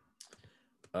this year?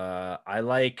 I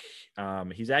like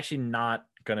he's actually not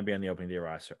going to be on the opening day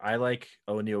roster. I like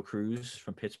O'Neal Cruz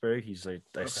from Pittsburgh. He's like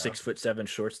a 6'7"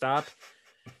 shortstop.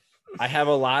 I have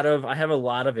a lot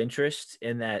of interest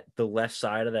in the left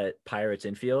side of that Pirates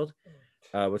infield.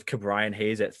 With Ke'Bryan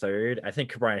Hayes at third. I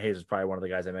think Ke'Bryan Hayes was probably one of the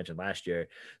guys I mentioned last year.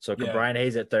 So Ke'Bryan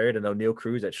Hayes at third and O'Neal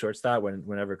Cruz at shortstop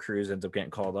whenever Cruz ends up getting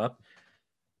called up.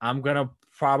 I'm going to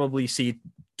probably see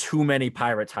too many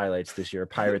Pirates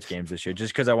games this year,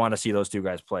 just because I want to see those two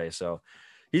guys play. So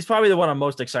he's probably the one I'm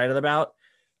most excited about.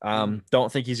 Don't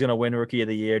think he's going to win Rookie of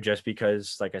the Year just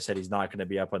because, like I said, he's not going to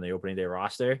be up on the opening day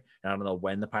roster. And I don't know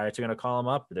when the Pirates are going to call him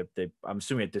up. I'm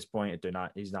assuming at this point,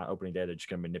 he's not opening day. They're just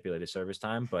going to manipulate his service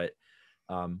time. But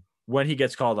when he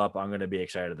gets called up, I'm going to be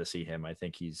excited to see him. I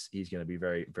think he's going to be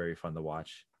very, very fun to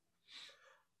watch.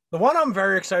 The one I'm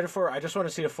very excited for, I just want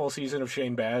to see a full season of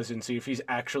Shane Baz and see if he's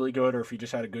actually good or if he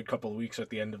just had a good couple of weeks at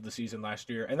the end of the season last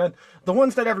year. And then the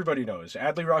ones that everybody knows,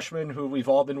 Adley Rutschman, who we've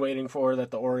all been waiting for, that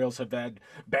the Orioles have had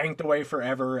banked away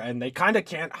forever, and they kind of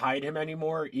can't hide him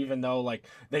anymore, even though like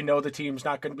they know the team's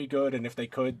not going to be good, and if they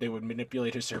could, they would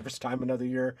manipulate his service time another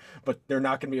year, but they're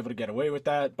not going to be able to get away with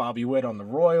that. Bobby Witt on the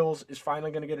Royals is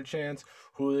finally going to get a chance.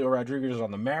 Julio Rodriguez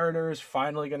on the Mariners,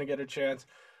 finally going to get a chance.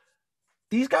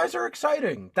 These guys are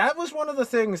exciting. That was one of the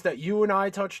things that you and I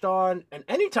touched on, and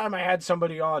anytime I had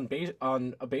somebody on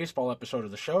a baseball episode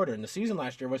of the show during the season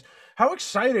last year, was how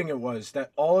exciting it was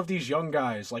that all of these young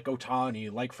guys like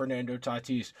Ohtani, like Fernando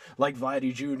Tatis, like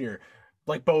Vladdy Jr.,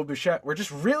 like Bo Bichette were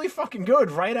just really fucking good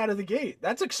right out of the gate.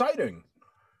 That's exciting.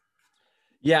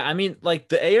 Yeah, I mean, like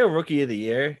the AL Rookie of the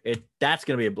Year, that's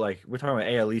going to be we're talking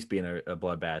about AL East being a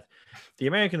bloodbath. The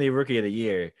American League Rookie of the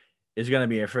Year is going to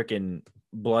be a freaking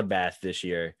bloodbath this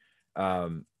year.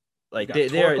 There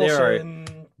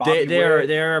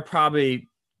are probably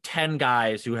 10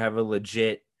 guys who have a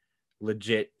legit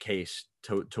case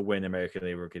to win American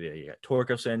League Rookie of the Year. You got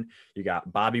Torkelson, you got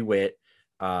Bobby Witt,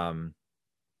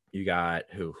 you got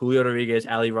Julio Rodriguez,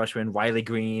 Adley Rutschman, Riley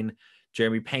Green,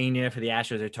 Jeremy Pena for the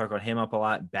Astros. They talk about him up a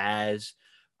lot. Baz,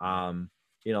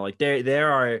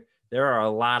 there are a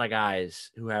lot of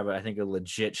guys who have, I think, a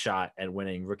legit shot at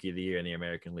winning Rookie of the Year in the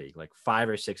American League. Like 5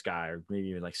 or 6 guys, or maybe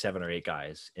even like 7 or 8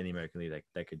 guys in the American League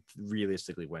that could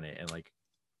realistically win it. And like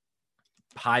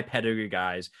high pedigree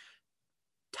guys,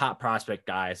 top prospect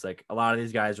guys. Like a lot of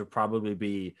these guys would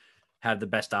probably have the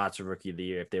best odds of Rookie of the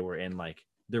Year if they were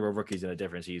they were rookies in a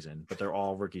different season, but they're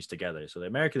all rookies together. So the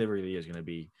American League Rookie of the Year is going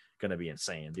to be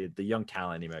insane. The young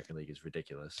talent in the American League is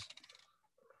ridiculous.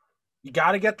 You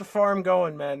got to get the farm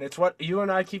going, man. It's what you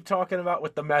and I keep talking about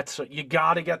with the Mets. So you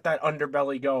got to get that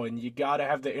underbelly going. You got to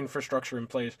have the infrastructure in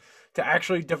place to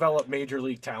actually develop major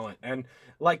league talent. And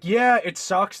it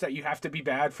sucks that you have to be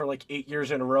bad for 8 years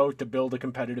in a row to build a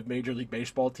competitive Major League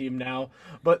Baseball team now.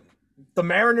 But the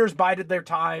Mariners bided their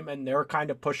time and they're kind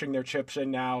of pushing their chips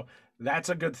in now. That's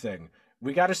a good thing.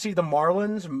 We got to see the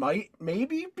Marlins might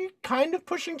maybe be kind of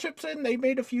pushing chips in. They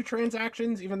made a few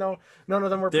transactions, even though none of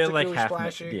them were particularly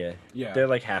splashy. Yeah. They're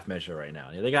like half measure right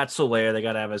now. They got Soler, they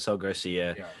got Avisel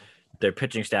Garcia. Yeah. Their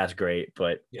pitching staff's great,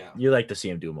 but you like to see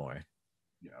them do more.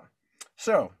 Yeah.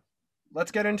 So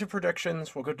let's get into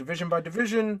predictions. We'll go division by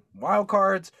division, wild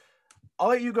cards. I'll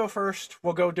let you go first.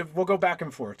 We'll go back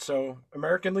and forth. So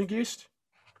American League East.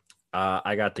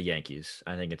 I got the Yankees.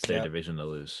 I think it's their division to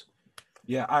lose.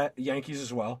 Yeah, Yankees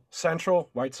as well. Central,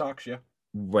 White Sox, yeah.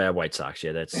 Well, White Sox,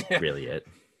 yeah, that's really it.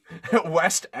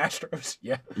 West, Astros,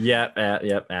 yeah. Yep,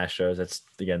 Astros. That's,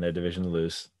 again, their division to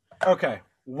lose. Okay,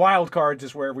 wild cards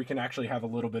is where we can actually have a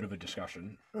little bit of a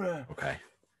discussion. Okay.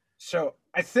 So,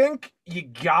 I think you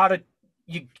have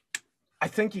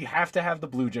to have the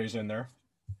Blue Jays in there.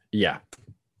 Yeah.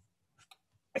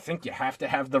 I think you have to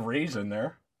have the Rays in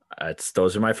there.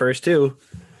 Those are my first two.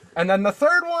 And then the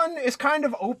third one is kind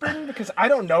of open because I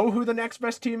don't know who the next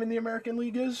best team in the American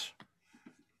League is.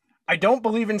 I don't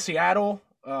believe in Seattle.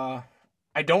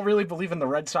 I don't really believe in the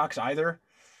Red Sox either.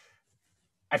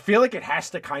 I feel like it has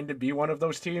to kind of be one of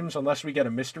those teams unless we get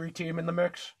a mystery team in the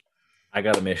mix. I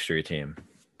got a mystery team.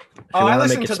 If Oh, you I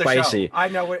want to make listened it to the show. spicy, I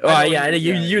know it. oh yeah,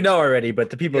 you know already, but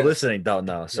the people Yes. listening don't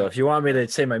know. So if you want me to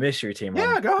say my mystery team,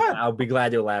 Yeah, go ahead. I'll be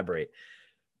glad to elaborate.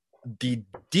 The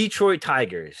Detroit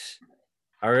Tigers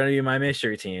are going to be my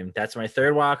mystery team. That's my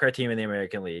third wildcard team in the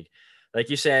American League. Like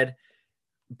you said,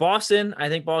 Boston. I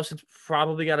think Boston's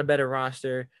probably got a better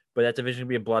roster, but that division will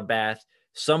be a bloodbath.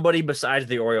 Somebody besides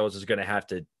the Orioles is going to have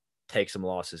to take some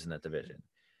losses in that division.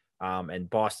 And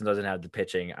Boston doesn't have the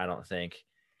pitching, I don't think.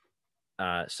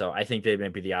 So I think they may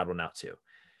be the odd one out too.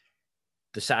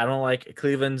 I don't like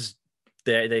Cleveland's.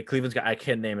 Cleveland's got. I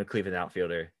can't name a Cleveland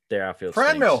outfielder. Their outfield.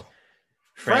 Franmil,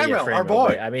 our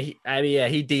boy. I mean, yeah,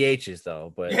 he DHs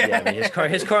though. But yeah, I mean,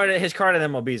 his card in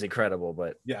MLB is incredible.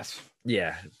 But yes,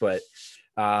 yeah, but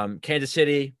Kansas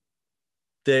City,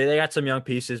 they got some young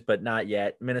pieces, but not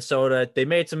yet. Minnesota, they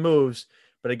made some moves,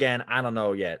 but again, I don't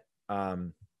know yet.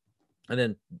 And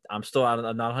then I'm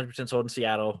not 100% sold in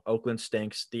Seattle. Oakland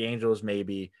stinks. The Angels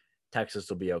maybe. Texas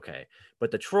will be okay.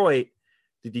 But the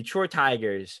Detroit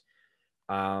Tigers,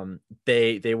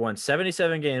 they won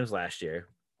 77 games last year.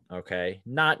 Okay,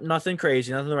 nothing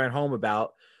crazy, nothing to write home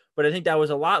about. But I think that was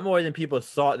a lot more than people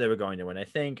thought they were going to win. I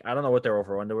don't know what their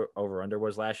over under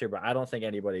was last year, but I don't think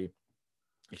anybody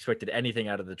expected anything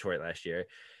out of Detroit last year.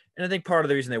 And I think part of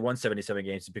the reason they won 77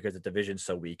 games is because the division's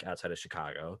so weak outside of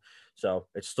Chicago. So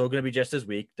it's still going to be just as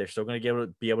weak. They're still going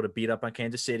to be able to beat up on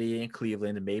Kansas City and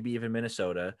Cleveland and maybe even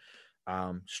Minnesota. They're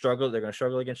going to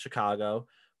struggle against Chicago,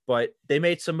 but they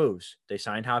made some moves. They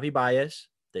signed Javi Baez.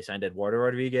 They signed Eduardo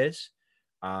Rodriguez.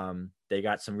 They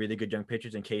got some really good young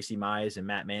pitchers in Casey Mize and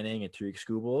Matt Manning and Tariq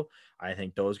Skubal. I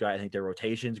think their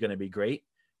rotation is going to be great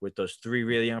with those three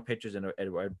really young pitchers and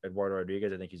Eduardo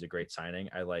Rodriguez. I think he's a great signing.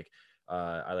 I like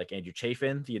Andrew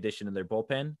Chafin, the addition in their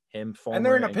bullpen. Fulmer, and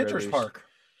they're in a pitcher's park.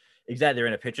 Exactly, they're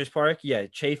in a pitcher's park. Yeah,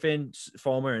 Chafin,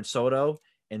 Fulmer, and Soto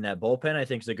in that bullpen. I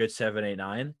think is a good 7, 8,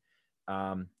 9.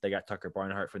 They got Tucker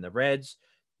Barnhart from the Reds.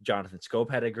 Jonathan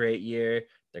Scope had a great year.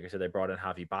 Like I said, they brought in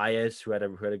Javi Baez, who had a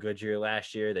good year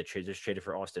last year. They just traded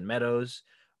for Austin Meadows.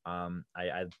 I'm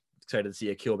excited to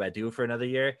see Akil Baddoo for another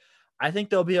year. I think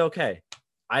they'll be okay.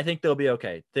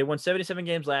 They won 77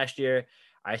 games last year.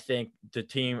 I think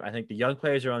the young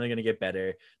players are only going to get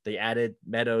better. They added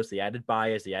Meadows, they added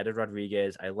Baez, they added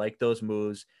Rodriguez. I like those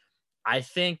moves. I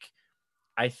think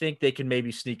they can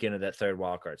maybe sneak into that third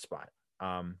wildcard spot.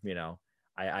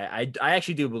 I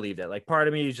actually do believe that. Like, part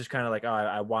of me is just kind of like, oh,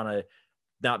 I want to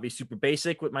not be super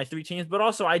basic with my three teams, but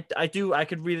also I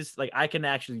could read this. Like, I can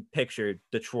actually picture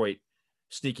Detroit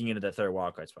sneaking into that third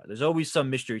wildcard spot. There's always some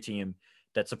mystery team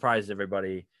that surprises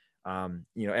everybody,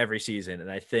 every season.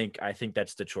 And I think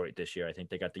that's Detroit this year. I think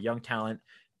they got the young talent.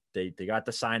 They got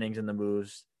the signings and the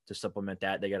moves to supplement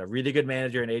that. They got a really good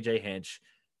manager in AJ Hinch.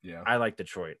 Yeah, I like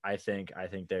Detroit. I think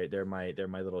they're my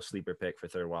little sleeper pick for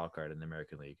third wildcard in the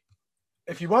American League.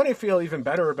 If you want to feel even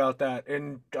better about that,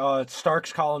 in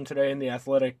Stark's column today in The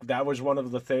Athletic, that was one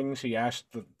of the things he asked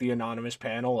the anonymous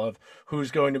panel of who's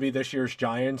going to be this year's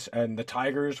Giants, and the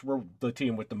Tigers were the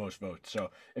team with the most votes. So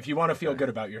if you want to feel good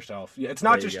about yourself, it's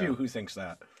not just you who thinks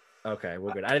that. Okay,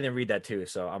 well, good. I didn't read that too,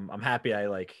 so I'm happy.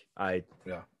 I'm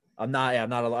not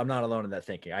alone in that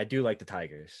thinking. I do like the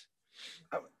Tigers.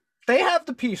 They have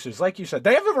the pieces, like you said.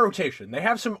 They have a rotation. They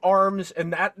have some arms,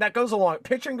 and that goes along.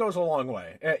 Pitching goes a long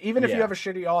way. Even if you have a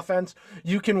shitty offense,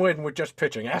 you can win with just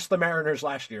pitching. Ask the Mariners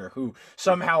last year, who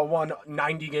somehow won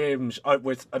 90 games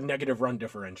with a negative run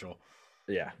differential.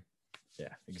 Yeah,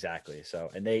 exactly. So,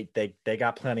 and they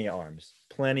got plenty of arms,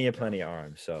 plenty of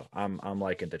arms. So I'm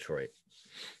liking Detroit.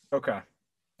 Okay,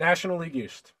 National League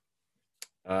East.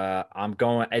 I'm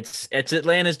going. It's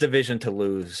Atlanta's division to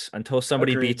lose until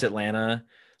somebody beats Atlanta.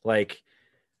 Like,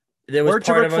 there was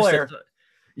part of us.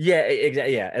 Yeah,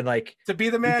 exactly. Yeah, and like, to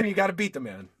be the man, you got to beat the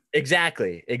man.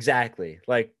 Exactly.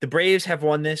 Like, the Braves have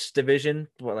won this division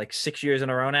 6 years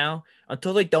in a row now.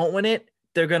 Until they don't win it,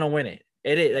 they're gonna win it.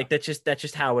 It is like that's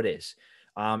just how it is.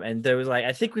 And there was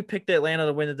I think we picked Atlanta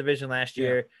to win the division last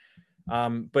year.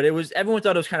 But everyone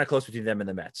thought it was kind of close between them and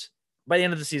the Mets. By the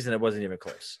end of the season, it wasn't even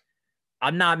close.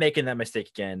 I'm not making that mistake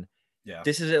again. Yeah,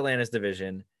 this is Atlanta's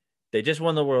division. They just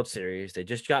won the World Series. They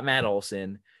just got Matt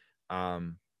Olson.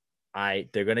 They're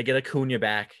gonna get Acuna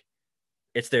back.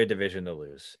 It's their division to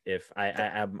lose. If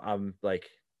I'm like,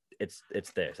 it's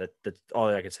theirs. That's all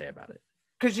I can say about it.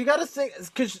 Because you got to think.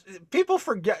 Because people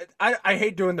forget. I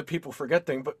hate doing the people forget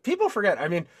thing, but people forget. I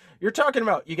mean, you're talking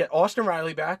about you get Austin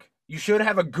Riley back. You should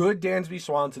have a good Dansby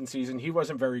Swanson season. He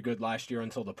wasn't very good last year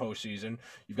until the postseason.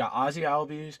 You've got Ozzy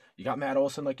Albies. You got Matt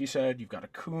Olson, like you said. You've got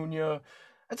Acuna.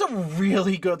 That's a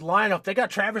really good lineup. They got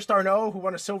Travis d'Arnaud, who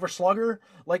won a Silver Slugger.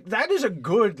 Like, that is a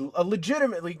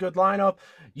legitimately good lineup.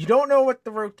 You don't know what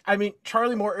I mean,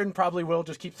 Charlie Morton probably will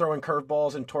just keep throwing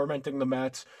curveballs and tormenting the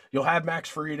Mets. You'll have Max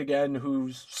Fried again,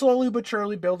 who's slowly but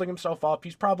surely building himself up.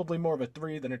 He's probably more of a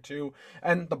 3 than a 2.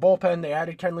 And the bullpen, they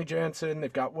added Kenley Jansen.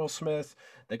 They've got Will Smith.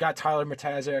 They got Tyler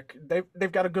Matazik.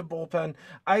 They've got a good bullpen.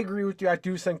 I agree with you. I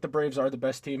do think the Braves are the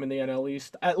best team in the NL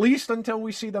East, at least until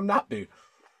we see them not be.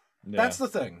 Yeah. That's the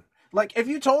thing. Like, if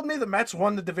you told me the Mets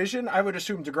won the division, I would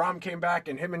assume DeGrom came back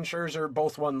and him and Scherzer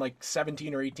both won like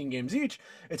 17 or 18 games each.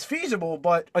 It's feasible,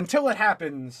 but until it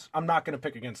happens, I'm not going to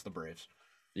pick against the Braves.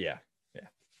 Yeah.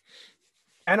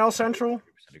 NL Central?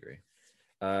 100% agree.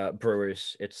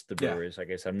 Brewers. It's the Brewers. I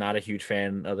guess I'm not a huge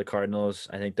fan of the Cardinals.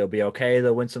 I think they'll be okay.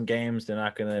 They'll win some games. They're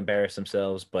not going to embarrass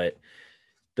themselves, but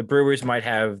the Brewers might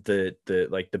have the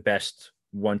best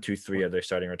 1, 2, 3 of their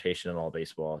starting rotation in all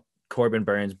baseball. Corbin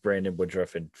Burns, Brandon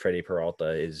Woodruff, and Freddie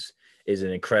Peralta is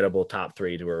an incredible top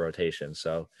 3 to a rotation.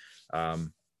 So,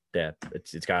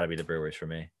 it's got to be the Brewers for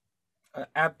me. I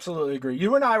absolutely agree.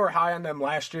 You and I were high on them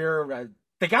last year.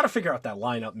 They got to figure out that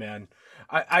lineup, man.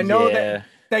 I know that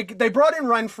they brought in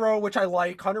Renfroe, which I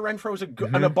like. Hunter Renfroe is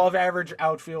an above-average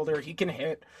outfielder. He can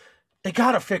hit. They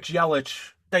got to fix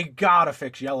Yelich.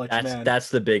 Man. That's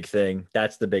the big thing.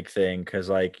 Because,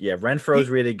 Renfroe's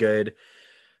really good.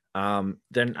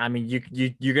 Then I mean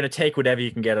you're gonna take whatever you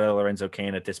can get out of Lorenzo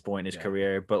Cain at this point in his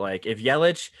career, but like if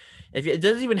it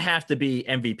doesn't even have to be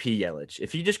MVP Yelich,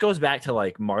 if he just goes back to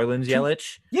like Marlins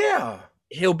Yelich,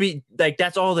 he'll be like,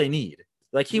 that's all they need.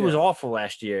 Like he was awful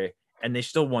last year and they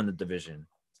still won the division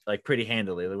like pretty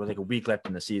handily. There was like a week left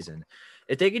in the season.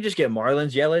 If they could just get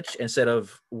Marlins Yelich instead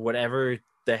of whatever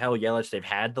the hell Yelich they've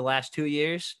had the last 2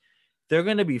 years, they're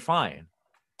gonna be fine.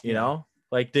 You know?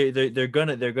 Like they're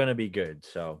gonna be good.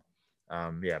 So,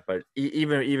 but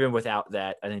even without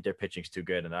that, I think their pitching's too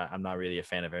good, and I'm not really a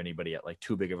fan of anybody, like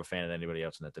too big of a fan of anybody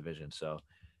else in that division. So,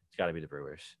 it's got to be the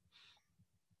Brewers.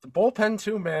 The bullpen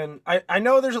too, man. I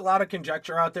know there's a lot of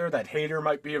conjecture out there that Hader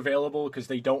might be available because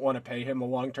they don't want to pay him a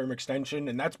long-term extension,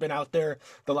 and that's been out there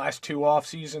the last 2 off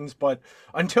seasons. But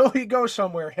until he goes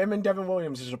somewhere, him and Devin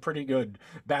Williams is a pretty good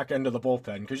back end of the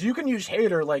bullpen, because you can use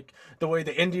Hader like the way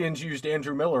the Indians used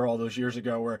Andrew Miller all those years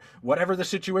ago, where whatever the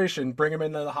situation, bring him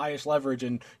into the highest leverage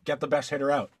and get the best hitter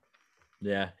out.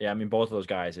 Yeah. I mean, both of those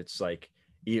guys, it's like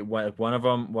one of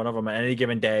them on any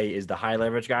given day is the high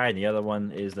leverage guy, and the other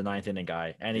one is the 9th inning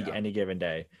guy. Any given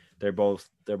day, they're both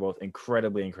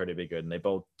incredibly good, and they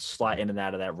both slot in and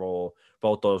out of that role,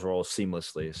 both those roles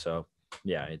seamlessly. So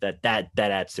that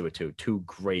adds to it too. 2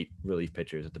 great relief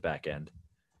pitchers at the back end.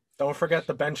 Don't forget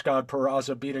the bench god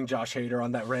Peraza beating Josh Hader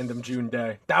on that random June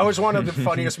day. That was one of the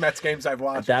funniest Mets games I've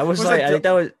watched. That was like I think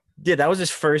that was. Yeah, that was his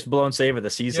first blown save of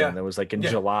the season. Yeah. That was like in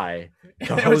July.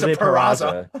 It was a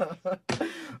Peraza.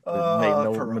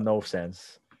 Made no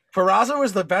sense. Peraza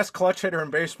was the best clutch hitter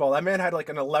in baseball. That man had like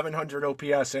an 1100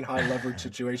 OPS in high leverage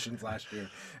situations last year.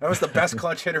 That was the best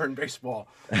clutch hitter in baseball.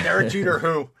 Derek Jeter,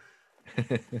 who?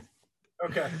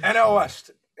 Okay, NL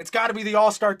West. It's got to be the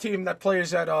all-star team that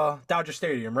plays at Dodger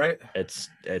Stadium, right? It's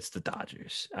the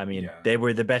Dodgers. I mean, they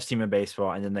were the best team in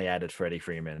baseball, and then they added Freddie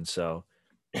Freeman. So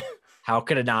how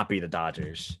could it not be the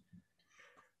Dodgers?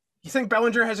 You think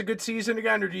Bellinger has a good season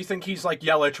again, or do you think he's like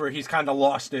Yelich, where he's kind of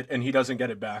lost it and he doesn't get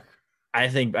it back? I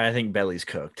think Belly's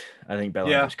cooked. I think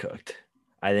Bellinger's cooked.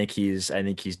 I think he's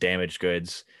damaged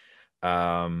goods.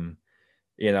 I mean,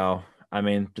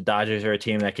 the Dodgers are a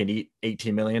team that can eat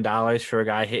 $18 million for a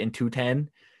guy hitting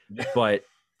 210, but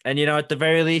at the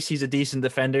very least, he's a decent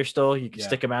defender still. You can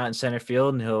stick him out in center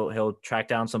field and he'll track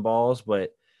down some balls,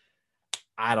 but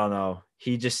I don't know.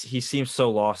 He seems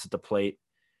so lost at the plate.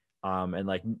 And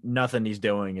like nothing he's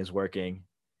doing is working.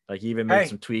 Like he even made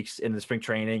some tweaks in the spring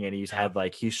training, and he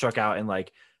struck out in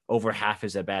like over half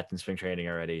his at bats in spring training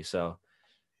already. So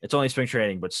it's only spring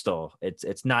training, but still,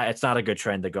 it's not a good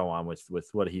trend to go on with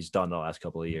what he's done the last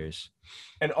couple of years.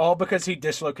 And all because he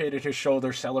dislocated his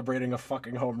shoulder celebrating a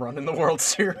fucking home run in the World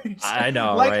Series. I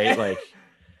know, right? Like.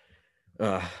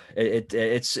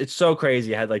 It's so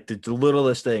crazy. Had like the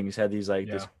littlest things had these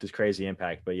this crazy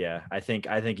impact. But I think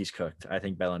he's cooked. I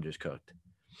think Bellinger's cooked.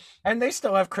 And they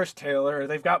still have Chris Taylor.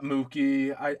 They've got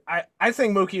Mookie. I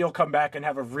think Mookie will come back and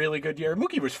have a really good year.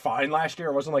 Mookie was fine last year.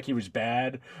 It wasn't like he was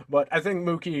bad, but I think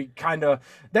Mookie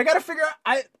they got to figure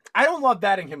out. I don't love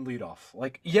batting him leadoff.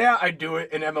 Like, I do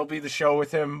it in MLB The Show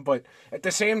with him, but at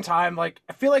the same time, like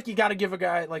I feel like you got to give a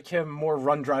guy like him more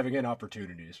run driving in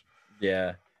opportunities.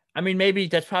 Yeah. I mean, maybe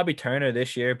that's probably Turner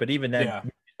this year, but even then, Yeah.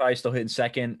 he's probably still hitting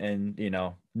second and,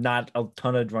 not a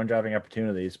ton of run driving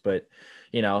opportunities. But,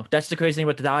 that's the crazy thing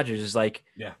about the Dodgers is like,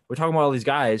 Yeah. we're talking about all these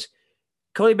guys.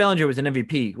 Cody Bellinger was an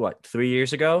MVP, what, 3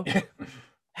 years ago?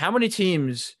 How many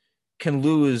teams can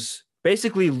lose,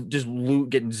 basically just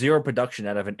getting zero production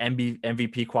out of an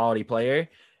MVP quality player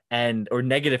or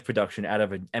negative production out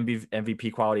of an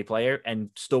MVP quality player and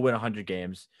still win 100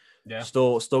 games? Yeah.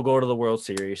 Still go to the World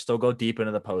Series, still go deep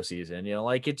into the postseason.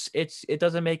 Like it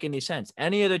doesn't make any sense.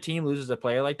 Any other team loses a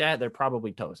player like that, they're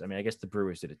probably toast. I mean, I guess the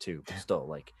Brewers did it too, but still,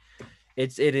 like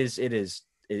it's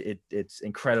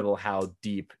incredible how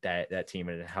deep that team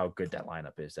and how good that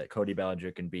lineup is. That Cody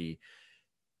Bellinger can be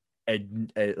a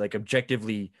like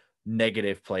objectively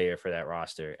negative player for that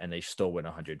roster, and they still win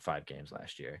 105 games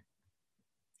last year.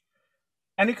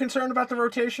 Any concern about the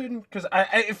rotation? Because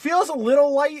it feels a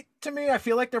little light to me. I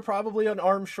feel like they're probably an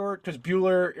arm short because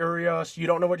Buehler, Urias, you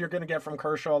don't know what you're going to get from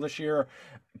Kershaw this year.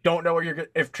 Don't know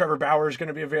if Trevor Bauer is going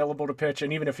to be available to pitch,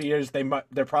 and even if he is,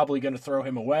 they're probably going to throw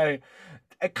him away.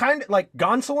 It kind of like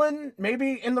Gonsolin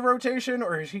maybe in the rotation,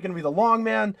 or is he going to be the long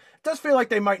man? It does feel like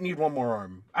they might need one more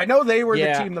arm. I know they were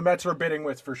the team the Mets were bidding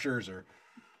with for Scherzer.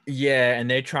 Yeah, and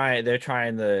they're going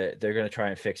to try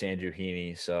and fix Andrew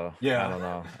Heaney. So yeah, I don't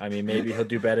know. I mean, maybe he'll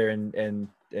do better in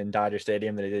Dodger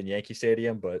Stadium than he did in Yankee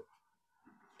Stadium, but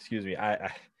excuse me,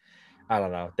 I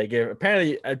don't know.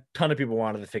 Apparently a ton of people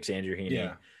wanted to fix Andrew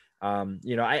Heaney.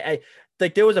 Yeah. I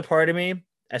like there was a part of me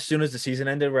as soon as the season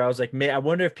ended where I was like, I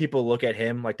wonder if people look at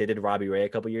him like they did Robbie Ray a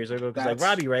couple years ago, because like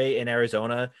Robbie Ray in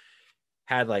Arizona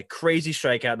had like crazy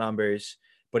strikeout numbers,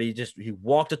 but he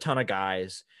walked a ton of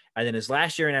guys. And then his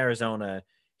last year in Arizona,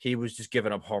 he was just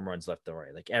giving up home runs left and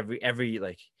right. Like every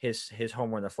like his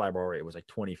home run, the fly ball rate was like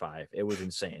 25. It was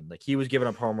insane. Like he was giving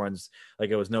up home runs like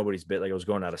it was nobody's bit, like it was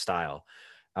going out of style.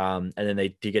 And then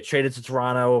he get traded to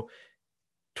Toronto,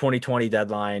 2020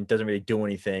 deadline, doesn't really do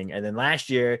anything. And then last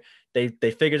year they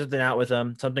figured something out with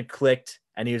him, something clicked,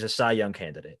 and he was a Cy Young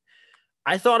candidate.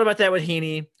 I thought about that with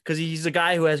Heaney because he's a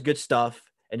guy who has good stuff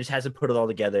and just hasn't put it all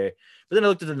together. But then I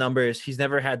looked at the numbers. He's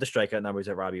never had the strikeout numbers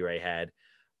that Robbie Ray had.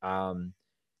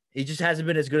 He just hasn't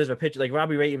been as good as a pitcher. Like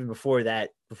Robbie Ray, even before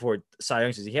Cy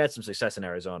Young, he had some success in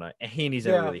Arizona, and Heaney's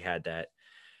never really had that.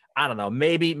 I don't know.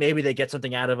 Maybe they get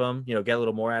something out of him, get a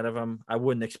little more out of him. I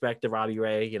wouldn't expect the Robbie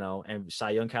Ray, and Cy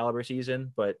Young caliber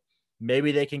season, but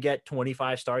maybe they can get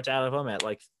 25 starts out of him at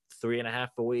like 3.5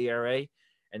 for ERA.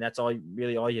 And that's all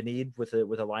you need with a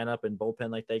lineup and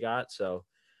bullpen like they got. So,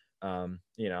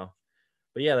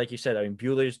 but yeah, like you said, I mean,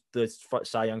 Buehler's the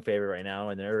Cy Young favorite right now,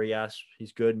 and Urias,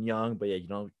 he's good and young, but yeah,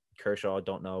 Kershaw,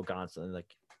 don't know, Gonsolin, like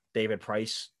David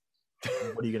Price.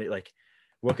 What are you gonna like?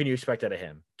 What can you expect out of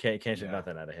him? Can't get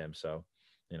nothing out of him. So,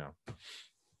 All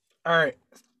right,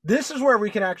 this is where we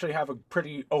can actually have a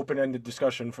pretty open-ended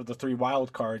discussion for the 3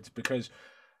 wild cards, because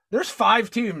there's 5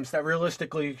 teams that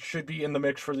realistically should be in the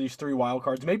mix for these 3 wild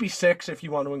cards, maybe 6 if you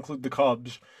want to include the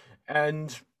Cubs,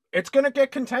 and it's going to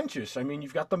get contentious. I mean,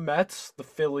 you've got the Mets, the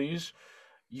Phillies,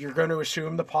 you're going to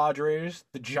assume the Padres,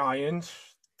 the Giants,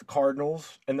 the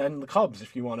Cardinals, and then the Cubs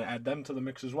if you want to add them to the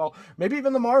mix as well. Maybe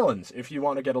even the Marlins if you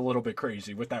want to get a little bit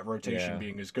crazy with that rotation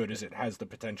being as good as it has the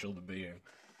potential to be.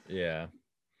 Yeah.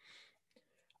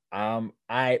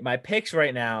 My picks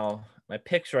right now,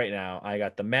 I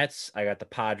got the Mets, I got the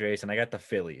Padres, and I got the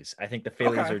Phillies. I think the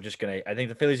Phillies are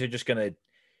just gonna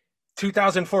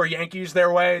 2004 Yankees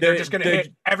their way. They're just gonna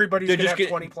hit. Everybody's gonna have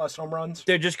 20+ home runs.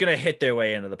 They're just gonna hit their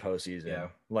way into the postseason. Yeah.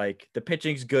 Like the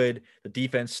pitching's good, the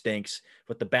defense stinks,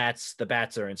 but the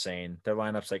bats are insane. Their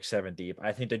lineup's like 7 deep.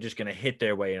 I think they're just gonna hit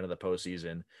their way into the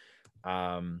postseason.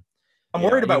 I'm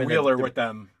worried about Wheeler with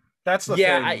them. That's the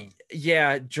thing.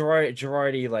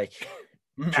 Girardi like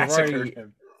massacred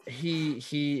him.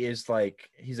 He is like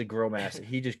he's a grill master.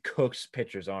 He just cooks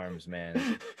pitchers' arms,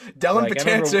 man. Dellin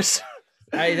Betances.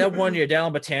 That one year,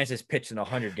 Dellin Betances pitched in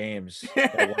 100 games.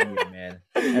 That one year, man.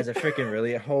 As a freaking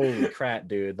really holy crap,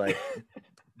 dude. Like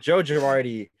Joe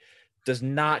Girardi does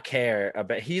not care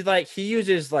about. He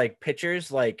uses like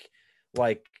pitchers like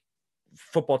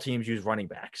football teams use running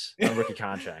backs on rookie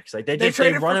contracts. Like they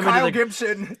run him Kyle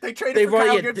Gibson. They traded for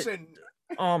Kyle Gibson.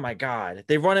 Oh my God!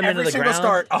 They run him into the ground. Every single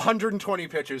start, 120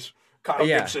 pitches. Kyle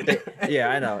Gibson.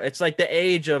 I know. It's like the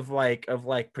age of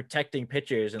protecting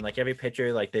pitchers, and like every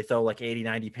pitcher, like they throw like 80,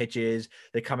 90 pitches.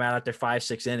 They come out after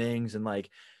 5-6 innings, and like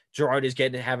Girardi's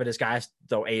having his guys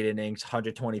throw 8 innings,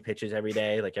 120 pitches every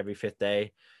day, like every 5th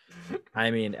day. I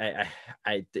mean,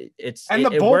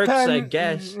 it works, I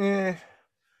guess.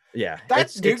 Yeah,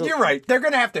 you're right. They're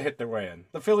gonna have to hit their way in.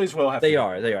 The Phillies will have. They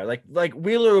are. Like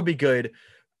Wheeler will be good.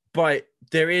 But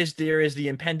there is the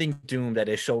impending doom that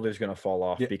his shoulder's going to fall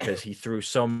off because he threw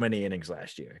so many innings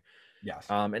last year. Yes.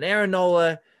 And Aaron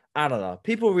Nola, I don't know.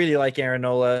 People really like Aaron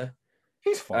Nola.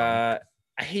 He's fine.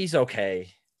 He's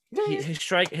okay. His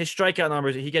strikeout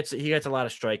numbers, he gets a lot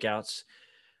of strikeouts,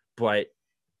 but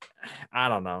I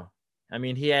don't know. I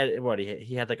mean, he had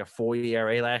like a 4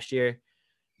 ERA last year,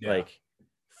 like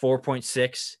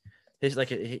 4.6. His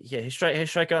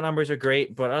strikeout numbers are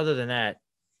great, but other than that,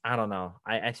 I don't know.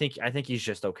 I think he's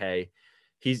just okay.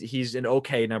 He's an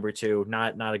okay number two,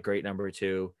 not a great number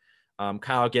two.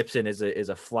 Kyle Gibson is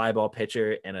a fly ball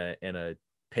pitcher in a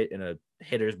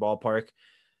hitter's ballpark.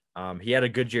 He had a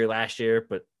good year last year,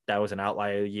 but that was an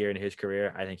outlier year in his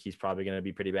career. I think he's probably going to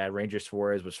be pretty bad. Ranger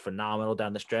Suarez was phenomenal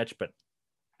down the stretch, but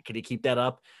can he keep that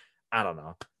up? I don't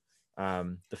know.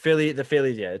 The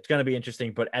Phillies, yeah, it's going to be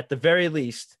interesting. But at the very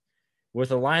least,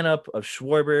 with a lineup of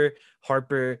Schwarber,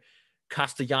 Harper,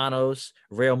 Castellanos,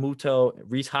 Real Muto,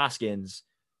 Rhys Hoskins,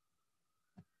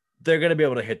 they're going to be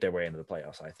able to hit their way into the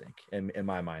playoffs, I think, in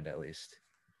my mind at least.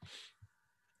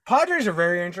 Padres are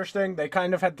very interesting. They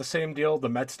kind of had the same deal the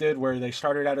Mets did, where they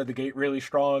started out of the gate really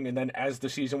strong, and then as the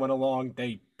season went along,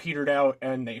 they petered out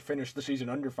and they finished the season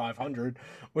under 500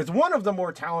 with one of the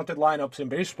more talented lineups in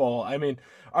baseball. I mean,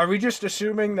 are we just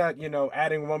assuming that,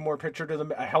 adding one more pitcher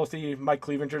to a healthy Mike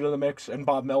Clevinger to the mix and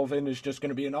Bob Melvin is just going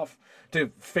to be enough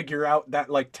to figure out that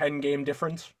 10-game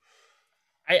difference?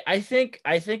 I think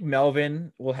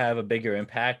Melvin will have a bigger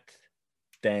impact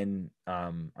than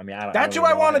that's who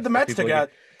I wanted the Mets to get.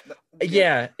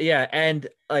 Yeah, and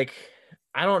I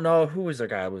don't know who was the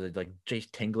guy. Was it Jace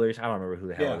Tinglers? I don't remember who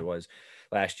the hell it was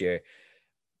last year.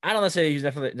 I don't say he's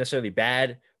necessarily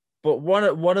bad, but one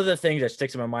of the things that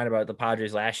sticks in my mind about the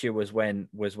Padres last year was when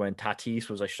Tatis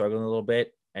was struggling a little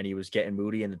bit and he was getting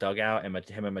moody in the dugout, and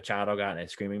him and Machado got in a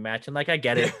screaming match. And I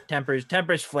get it,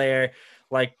 tempers flare.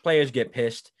 Players get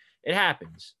pissed. It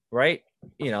happens, right?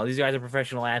 These guys are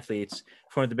professional athletes in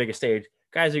front of the biggest stage.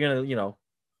 Guys are gonna,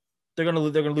 they're gonna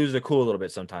lose their cool a little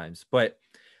bit sometimes. But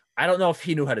I don't know if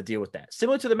he knew how to deal with that.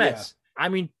 Similar to the Mets. Yeah. I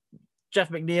mean, Jeff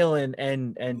McNeil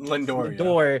and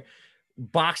Lindor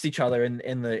boxed each other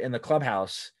in the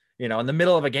clubhouse, in the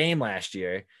middle of a game last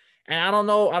year. And I don't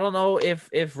know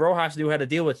if Rojas knew how to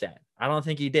deal with that. I don't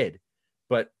think he did.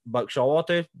 But Buck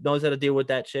Showalter knows how to deal with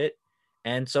that shit,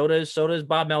 and so does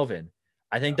Bob Melvin.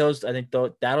 I think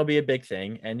that'll be a big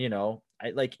thing. And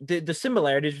the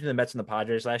similarities between the Mets and the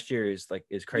Padres last year is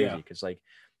crazy because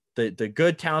the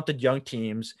good talented young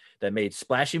teams that made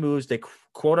splashy moves, they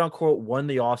quote unquote won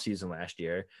the offseason last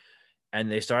year, and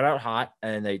they start out hot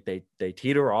and they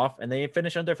teeter off and they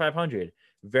finish under 500.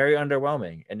 Very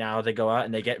underwhelming. And now they go out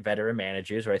and they get veteran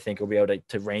managers who I think will be able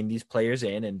to rein these players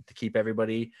in and to keep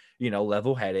everybody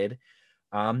level headed.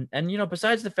 And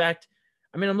besides the fact,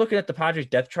 I mean, I'm looking at the Padres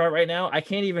depth chart right now. I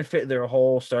can't even fit their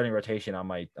whole starting rotation on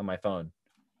my phone.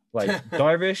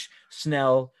 Darvish,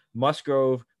 Snell,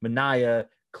 Musgrove, Minaya,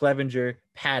 Clevinger,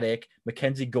 Paddock,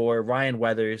 Mackenzie Gore, Ryan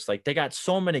Weathers. They got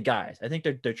so many guys. I think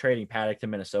they're trading Paddock to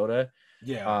Minnesota.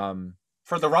 Yeah.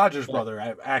 For the Rogers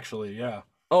brother, actually. Yeah.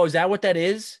 Oh, is that what that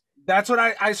is? That's what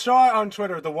I saw on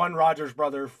Twitter. The one Rogers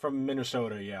brother from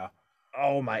Minnesota. Yeah.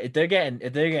 Oh my! If they're getting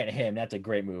him, that's a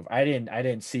great move. I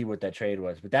didn't see what that trade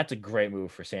was, but that's a great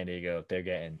move for San Diego. If they're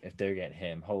getting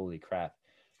him, holy crap!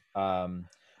 But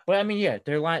I mean, yeah,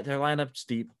 their lineup's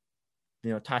deep.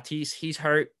 Tatis, he's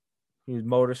hurt. He was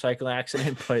motorcycle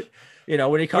accident, but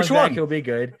when he comes back, he'll be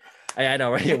good. I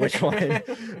know, right? Which one?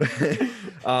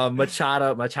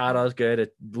 Machado's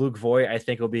good. Luke Voigt, I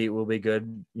think will be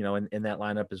good. In that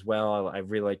lineup as well. I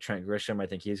really like Trent Grisham. I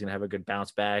think he's gonna have a good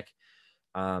bounce back.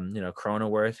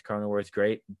 Cronenworth,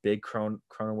 great. Big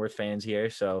Cronenworth fans here.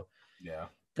 So yeah,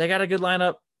 they got a good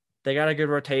lineup. They got a good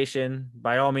rotation.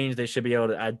 By all means, they should be able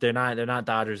to. They're not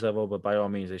Dodgers level, but by all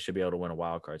means, they should be able to win a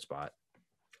wild card spot.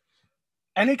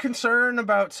 Any concern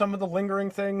about some of the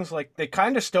lingering things? They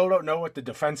kind of still don't know what the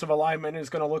defensive alignment is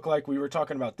going to look like. We were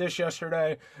talking about this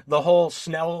yesterday. The whole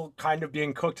Snell kind of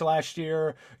being cooked last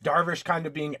year. Darvish kind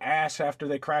of being ass after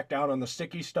they cracked down on the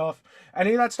sticky stuff.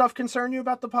 Any of that stuff concern you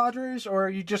about the Padres? Or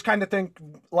you just kind of think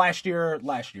last year?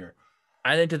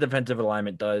 I think the defensive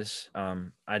alignment does.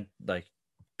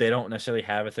 They don't necessarily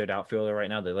have a third outfielder right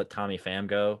now. They let Tommy Pham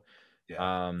go.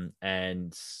 Yeah.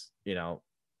 And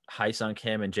Hyun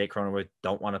Kim and Jake Cronenworth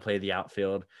don't want to play the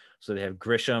outfield. So they have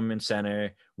Grisham in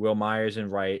center, Will Myers in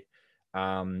right,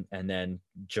 and then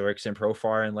Jurickson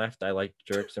Profar in left. I like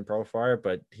Jurickson Profar,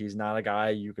 but he's not a guy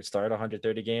you could start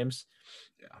 130 games.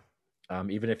 Yeah.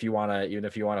 Even if you want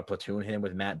to platoon him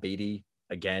with Matt Beatty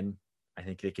again, I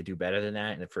think they could do better than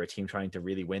that. And for a team trying to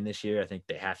really win this year, I think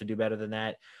they have to do better than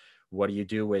that. What do you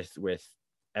do with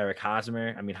Eric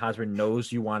Hosmer. I mean, Hosmer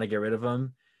knows you want to get rid of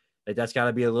him. Like, that's got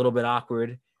to be a little bit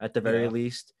awkward at the very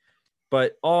least.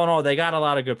 But all in all, they got a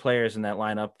lot of good players in that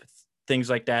lineup. Things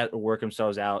like that will work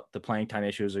themselves out. The playing time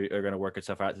issues are going to work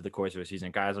itself out through the course of a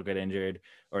season. Guys will get injured,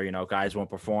 or guys won't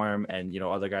perform, and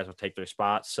other guys will take their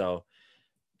spots. So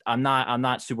I'm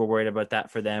not super worried about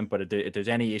that for them. But if there's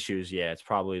any issues, yeah, it's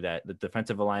probably that the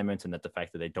defensive alignment and that the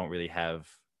fact that they don't really have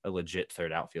a legit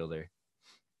third outfielder.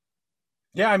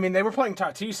 Yeah, I mean, they were playing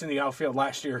Tatis in the outfield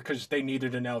last year because they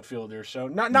needed an outfielder. So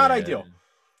not ideal.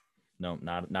 No,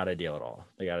 not ideal at all.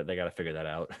 They got to figure that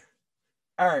out.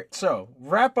 All right, so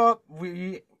wrap up.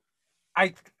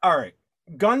 All right.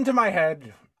 Gun to my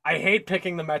head. I hate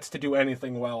picking the Mets to do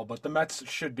anything well, but the Mets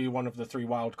should be one of the 3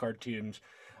 wildcard teams.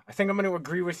 I think I'm going to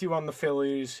agree with you on the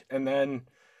Phillies, and then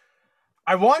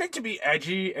I wanted to be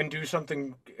edgy and do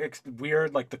something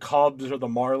weird like the Cubs or the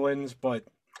Marlins, but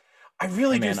I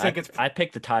really do think I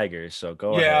picked the Tigers, so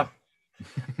go ahead.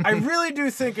 I really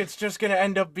do think it's just going to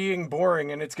end up being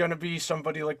boring, and it's going to be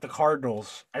somebody like the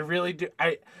Cardinals. I really do.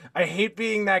 I hate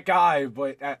being that guy,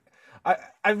 but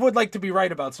I would like to be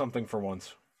right about something for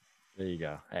once. There you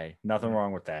go. Hey, nothing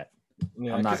wrong with that.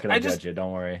 Yeah, I'm not going to judge you.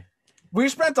 Don't worry. We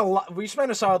spent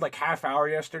a solid like half hour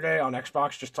yesterday on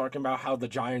Xbox just talking about how the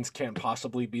Giants can't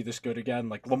possibly be this good again.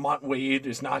 Like Lamont Wade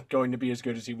is not going to be as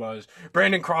good as he was.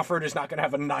 Brandon Crawford is not going to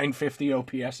have a 950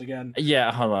 OPS again. Yeah,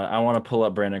 hold on. I want to pull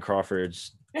up Brandon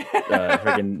Crawford's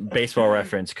freaking baseball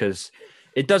reference because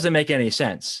it doesn't make any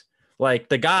sense. Like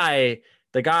the guy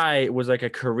was like a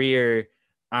career,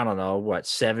 I don't know what,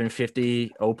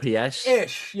 750 OPS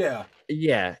ish. Yeah.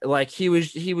 Yeah. Like he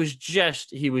was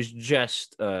just a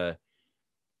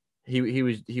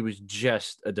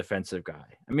defensive guy.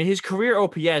 I mean, his career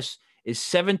OPS is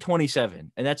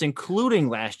 727, and that's including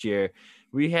last year.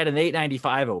 We had an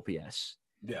 895 OPS.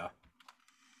 Yeah.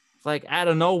 Like out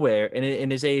of nowhere, and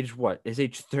in his age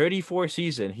 34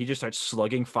 season, he just starts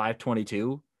slugging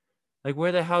 522. Like,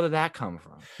 where the hell did that come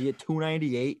from? He had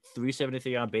 298,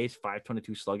 373 on base,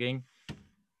 522 slugging.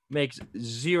 Makes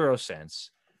zero sense.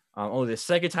 Only the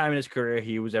second time in his career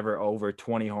he was ever over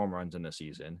 20 home runs in a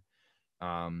season.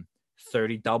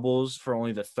 30 doubles for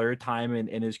only the third time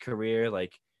in his career.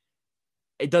 Like,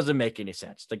 it doesn't make any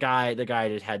sense. The guy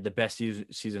just had the best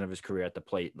season of his career at the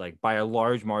plate, like by a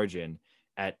large margin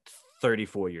at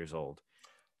 34 years old.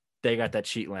 They got that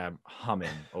cheat lab humming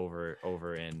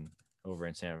over in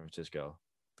San Francisco.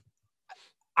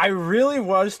 I really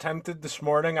was tempted this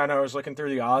morning. I know I was looking through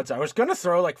the odds. I was going to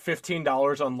throw like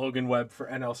 $15 on Logan Webb for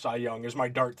NL Cy Young as my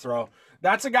dart throw.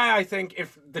 That's a guy I think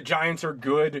if the Giants are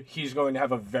good, he's going to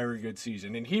have a very good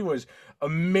season. And he was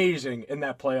amazing in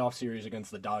that playoff series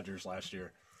against the Dodgers last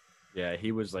year. Yeah,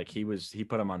 he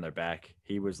put them on their back.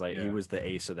 He was the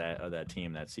ace of that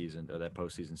team that season, or that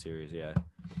postseason series. Yeah.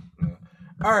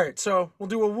 All right, so we'll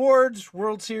do awards,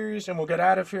 World Series, and we'll get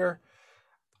out of here.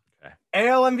 Okay.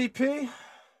 AL MVP.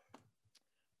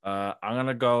 I'm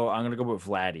gonna go with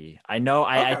Vladdy. I know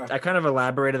I kind of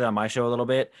elaborated on my show a little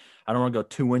bit. I don't want to go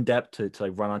too in depth to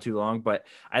like run on too long, but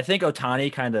I think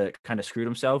Ohtani kind of screwed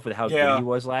himself with how good he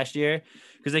was last year,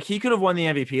 because like he could have won the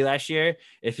MVP last year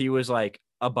if he was like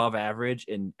above average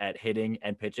at hitting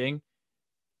and pitching,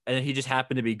 and then he just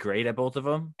happened to be great at both of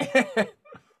them.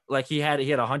 Like he had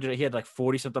 100, he had like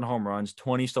 40 something home runs,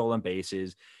 20 stolen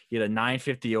bases. He had a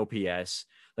 950 OPS.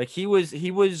 Like he was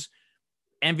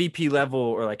MVP level,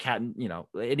 or like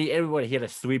everybody. He had a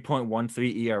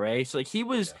 3.13 ERA. So like he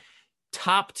was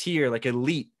top tier, like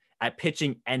elite at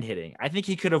pitching and hitting. I think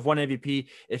he could have won MVP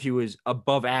if he was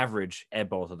above average at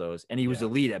both of those, and he was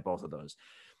elite at both of those.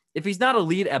 If he's not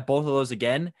elite at both of those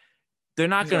again, they're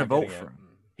not going to vote for him.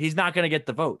 He's not going to get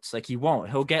the votes. Like he won't.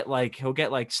 He'll get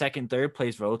like second, third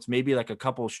place votes, maybe like a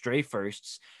couple stray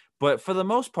firsts. But for the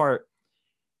most part,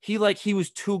 he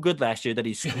was too good last year that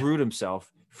he screwed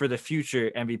himself for the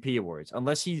future MVP awards.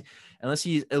 Unless he's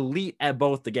elite at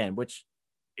both again, which,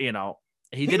 he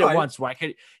did it once.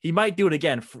 He might do it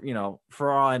again?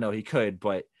 For all I know, he could.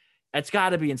 But it's got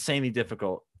to be insanely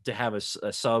difficult to have a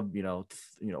sub,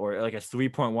 or like a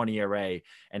 3.1 ERA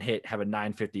and have a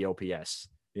 950 OPS.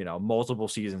 Multiple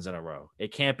seasons in a row.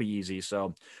 It can't be easy.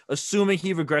 So assuming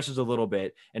he regresses a little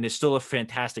bit and is still a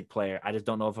fantastic player, I just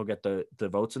don't know if he'll get the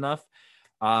votes enough.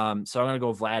 So I'm going to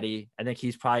go Vladdy. I think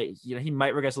he's probably, he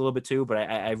might regress a little bit too, but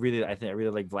I really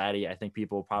like Vladdy. I think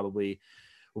people will probably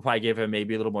give him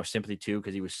maybe a little more sympathy too,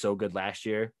 because he was so good last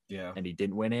year and he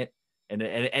didn't win it. And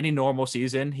in any normal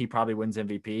season, he probably wins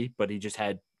MVP, but he just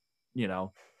had,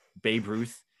 Babe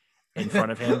Ruth in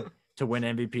front of him to win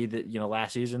MVP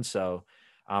last season. So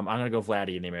I'm going to go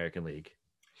Vladdy in the American League.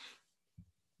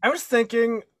 I was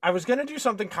thinking I was gonna do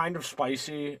something kind of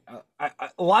spicy. A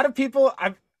lot of people,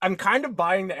 I'm kind of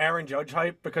buying the Aaron Judge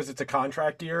hype because it's a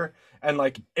contract year, and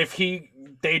like if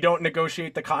they don't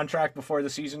negotiate the contract before the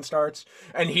season starts,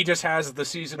 and he just has the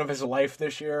season of his life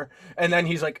this year, and then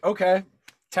he's like, okay,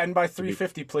 10 by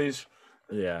 350, please.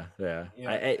 Yeah, yeah.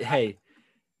 Yeah, Hey,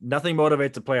 nothing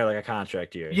motivates a player like a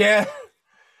contract year. yeah.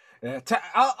 Yeah,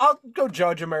 I'll go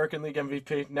Judge American League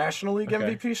MVP, National League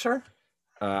Okay. MVP, sir.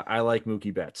 I like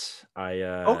Mookie Betts.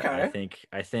 Okay.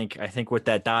 I think with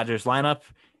that Dodgers lineup,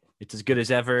 it's as good as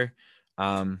ever.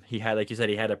 He had, like you said,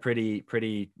 he had a pretty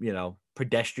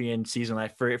pedestrian season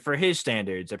for his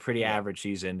standards, a pretty average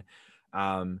season.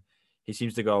 He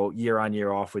seems to go year on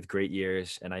year off with great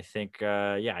years, and I think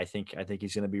I think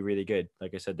he's going to be really good.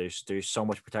 Like I said, there's so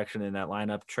much protection in that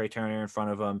lineup. Trey Turner in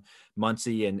front of him,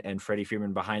 Muncy and Freddie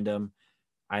Freeman behind him.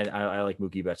 I like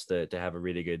Mookie Betts to have a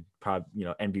really good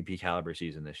MVP caliber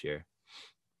season this year.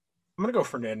 I'm gonna go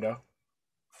Fernando.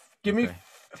 Give me Okay.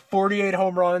 48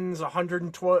 home runs,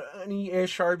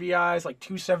 120-ish RBIs, like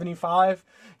 275.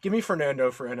 Give me Fernando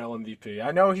for NL MVP.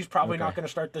 I know he's probably not Okay. going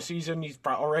to start the season. He's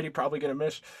already probably going to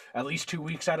miss at least 2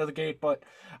 weeks out of the gate. But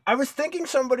I was thinking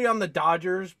somebody on the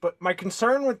Dodgers, but my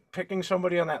concern with picking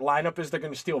somebody on that lineup is they're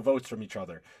going to steal votes from each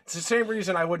other. It's the same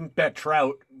reason I wouldn't bet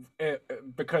Trout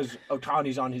because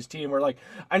Otani's on his team. Or like,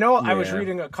 I know I was Yeah.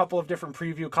 reading a couple of different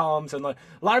preview columns, and like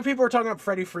a lot of people are talking about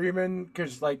Freddie Freeman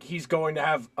because like he's going to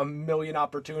have a million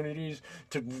opportunities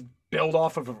to build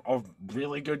off of a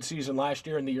really good season last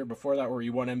year and the year before that where he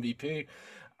won MVP.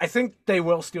 I think they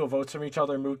will steal votes from each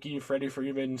other. Mookie, Freddie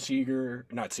Freeman, Turner.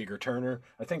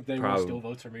 I think they will steal Probably.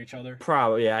 votes from each other.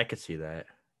 Probably. Yeah, I could see that.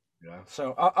 Yeah.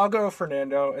 So I'll go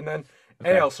Fernando, and then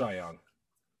Okay. AL Cy Young.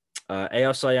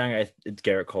 AL Cy Young, it's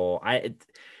Garrett Cole.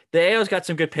 The AL's got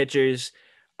some good pitchers.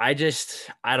 I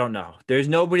don't know. There's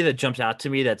nobody that jumps out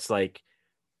to me that's like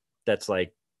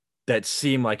that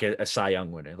seem like a Cy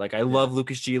Young winner. Like I love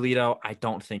Lucas Giolito. I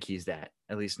don't think he's that.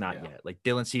 At least not yet. Like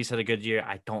Dylan Cease had a good year.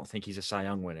 I don't think he's a Cy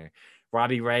Young winner.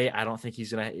 Robbie Ray, I don't think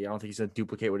he's gonna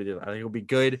duplicate what he did. I think he'll be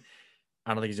good.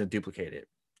 I don't think he's gonna duplicate it.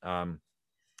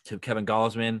 To Kevin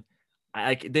Gausman,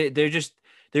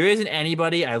 there isn't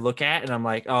anybody I look at and I'm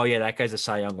like, oh yeah, that guy's a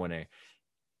Cy Young winner.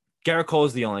 Garrett Cole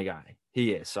is the only guy.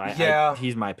 He is. So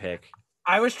he's my pick.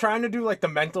 I was trying to do like the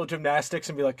mental gymnastics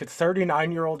and be like, could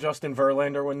 39-year-old Justin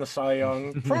Verlander win the Cy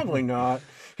Young? Probably not.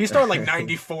 He's throwing like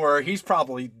 94. He's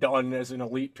probably done as an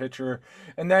elite pitcher.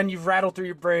 And then you've rattled through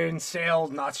your brain. Sale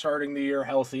not starting the year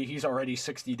healthy. He's already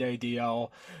 60-day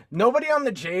DL. Nobody on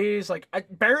the Jays. Like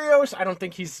Barrios, I don't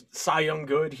think he's Cy Young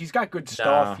good. He's got good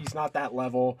stuff. No. He's not that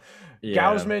level.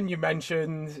 Yeah. Gausman, you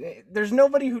mentioned. There's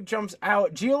nobody who jumps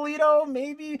out. Giolito,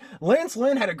 maybe. Lance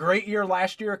Lynn had a great year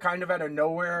last year, kind of out of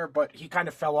nowhere, but he kind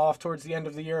of fell off towards the end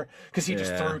of the year because he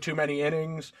just threw too many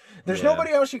innings. There's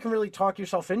nobody else you can really talk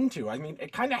yourself into. I mean,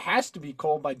 it kind of has to be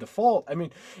Cole by default. I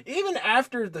mean, even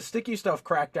after the sticky stuff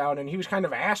cracked down and he was kind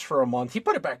of ass for a month, he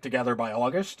put it back together by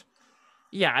August.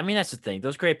 Yeah, I mean that's the thing.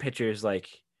 Those great pitchers, like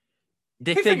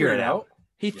they figure it out.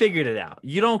 He figured it out.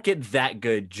 You don't get that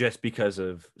good just because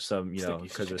of some,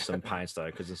 because of some pine star,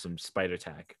 because of some spider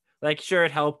tack. Like, sure,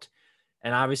 it helped,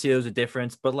 and obviously there was a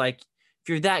difference. But like, if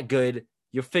you're that good,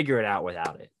 you'll figure it out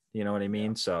without it. You know what I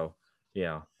mean? So,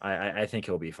 I think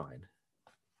he'll be fine.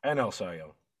 NL Cy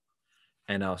Young.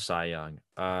 NL Cy Young.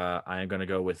 I am gonna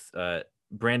go with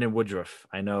Brandon Woodruff.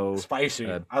 I know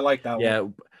Spicy. I like that one. Yeah,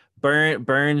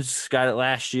 Burns got it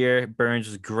last year. Burns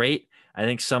was great. I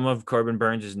think some of Corbin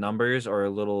Burns' numbers are a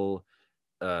little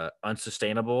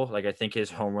unsustainable. Like I think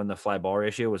his home run to fly ball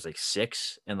ratio was like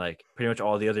 6, and like pretty much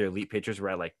all the other elite pitchers were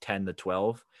at like 10 to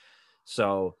 12.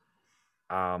 So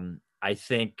I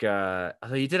think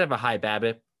he did have a high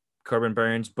BABIP, Corbin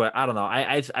Burns, but I don't know.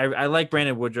 I like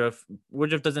Brandon Woodruff.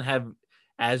 Woodruff doesn't have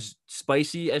as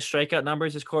spicy as strikeout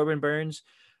numbers as Corbin Burns.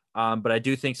 But I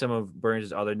do think some of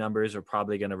Burns' other numbers are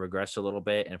probably going to regress a little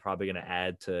bit and probably going to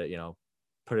add to,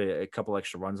 put a couple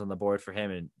extra runs on the board for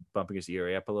him and bumping his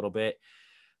ERA up a little bit.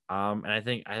 And I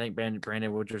think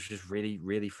Brandon Woodruff's just really,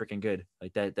 really freaking good.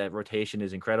 Like that rotation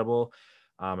is incredible.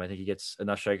 I think he gets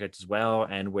enough strikeouts as well.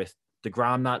 And with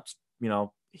DeGrom not,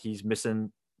 he's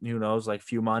missing, who knows, like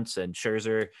few months, and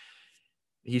Scherzer,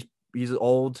 he's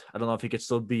old. I don't know if he could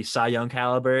still be Cy Young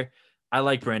caliber. I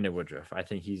like Brandon Woodruff. I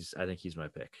think he's my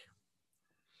pick.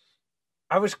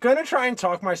 I was gonna try and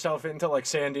talk myself into like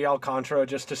Sandy Alcantara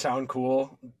just to sound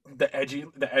cool. The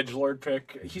edgelord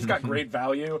pick. He's got great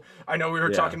value. I know we were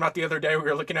talking about the other day. We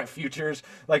were looking at futures,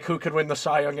 like who could win the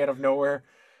Cy Young out of nowhere.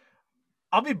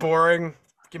 I'll be boring.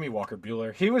 Give me Walker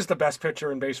Buehler. He was the best pitcher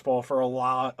in baseball for a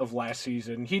lot of last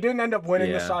season. He didn't end up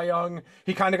winning the Cy Young.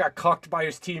 He kind of got cucked by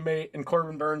his teammate, and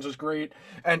Corbin Burns was great.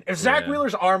 And if Zach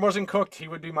Wheeler's arm wasn't cooked, he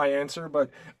would be my answer,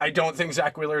 but I don't think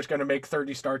Zach Wheeler is going to make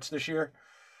 30 starts this year.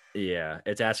 Yeah,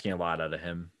 it's asking a lot out of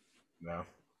him. No.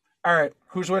 All right,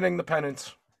 who's winning the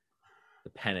pennants? The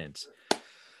pennants.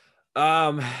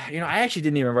 I actually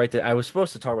didn't even write that. I was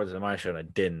supposed to talk about this on my show, and I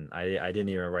didn't. I didn't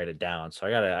even write it down. So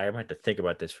I might have to think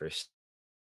about this for a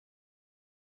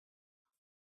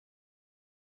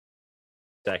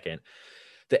second.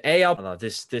 The AL. I don't know,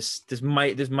 this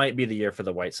might be the year for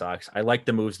the White Sox. I like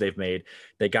the moves they've made.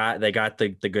 They got the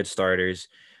good starters.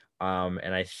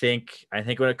 And I think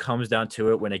when it comes down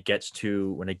to it, when it gets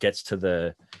to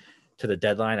the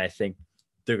deadline, I think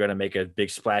they're gonna make a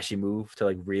big splashy move to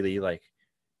really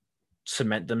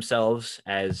cement themselves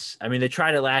as. I mean, they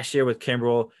tried it last year with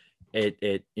Kimbrel.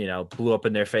 It blew up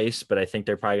in their face, but I think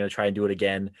they're probably gonna try and do it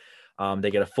again.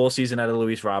 They get a full season out of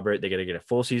Luis Robert. They got to get a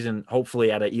full season,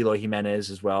 hopefully, out of Eloy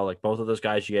Jimenez as well. Like both of those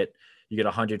guys, you get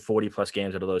 140 plus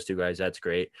games out of those two guys. That's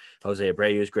great. Jose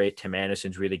Abreu is great. Tim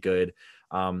Anderson's really good.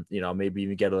 Maybe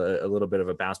even get a little bit of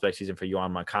a bounce back season for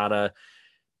Yohan Moncada.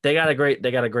 They got a great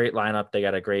lineup. They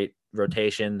got a great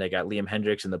rotation. They got Liam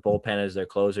Hendricks in the bullpen as their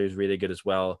closer is really good as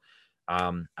well.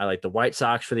 I like the White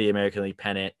Sox for the American League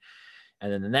pennant,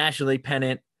 and then the National League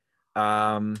pennant.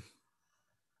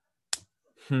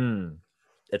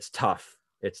 It's tough.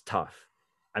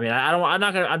 I mean, I don't want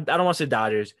to say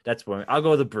Dodgers. That's boring. I'll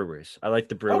go with the Brewers. I like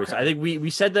the Brewers. Okay. I think we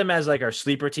said them as like our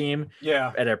sleeper team.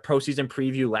 Yeah. At our postseason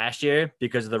preview last year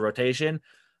because of the rotation.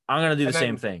 I'm gonna do the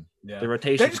same thing. Yeah. The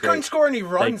rotation. They just couldn't score any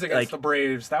runs against the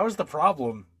Braves. That was the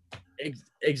problem.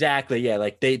 Exactly. Yeah.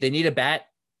 Like they need a bat.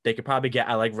 They could probably get.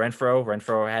 I like Renfroe.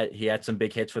 Renfroe had some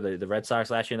big hits for the Red Sox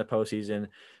last year in the postseason.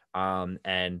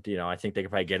 I think they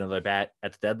could probably get another bat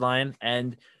at the deadline.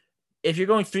 And if you're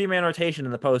going 3-man rotation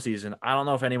in the postseason, I don't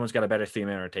know if anyone's got a better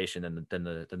 3-man rotation than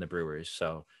the Brewers.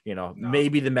 So,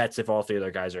 maybe the Mets if all three of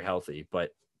their guys are healthy.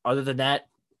 But other than that,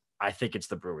 I think it's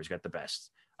the Brewers got the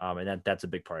best. And that's a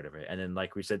big part of it. And then,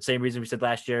 like we said, same reason we said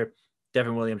last year,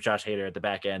 Devin Williams, Josh Hader at the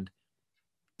back end.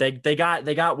 They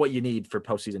got what you need for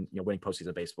postseason, winning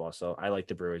postseason baseball. So I like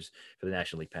the Brewers for the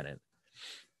National League pennant.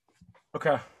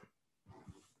 Okay.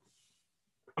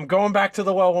 I'm going back to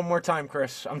the well one more time,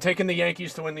 Chris. I'm taking the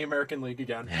Yankees to win the American League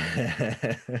again.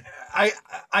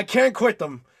 I can't quit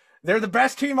them. They're the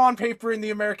best team on paper in the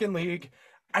American League.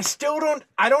 I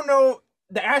don't know.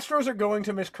 The Astros are going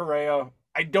to miss Correa.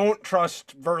 I don't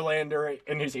trust Verlander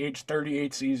in his age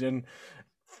 38 season.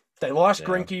 They lost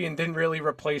Greinke and didn't really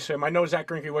replace him. I know Zach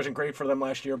Greinke wasn't great for them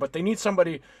last year, but they need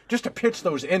somebody just to pitch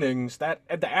those innings. The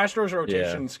Astros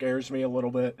rotation scares me a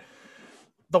little bit.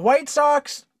 The White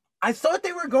Sox, I thought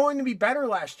they were going to be better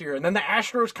last year, and then the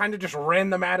Astros kind of just ran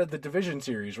them out of the division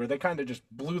series where they kind of just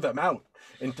blew them out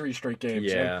in 3 straight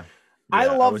games. Yeah. I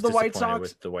love the White Sox.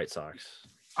 With the White Sox.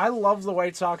 I love the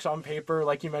White Sox on paper.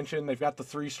 Like you mentioned, they've got the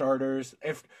 3 starters.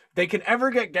 If they can ever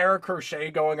get Garrett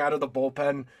Crochet going out of the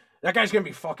bullpen, that guy's going to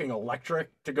be fucking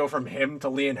electric to go from him to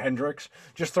Liam Hendricks,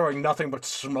 just throwing nothing but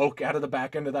smoke out of the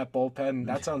back end of that bullpen.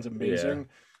 That sounds amazing. Yeah.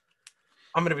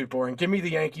 I'm going to be boring. Give me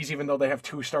the Yankees, even though they have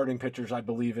 2 starting pitchers I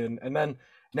believe in. And then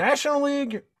National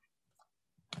League,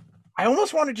 I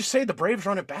almost want to just say the Braves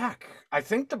run it back. I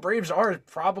think the Braves are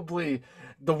probably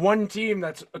the one team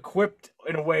that's equipped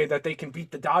in a way that they can beat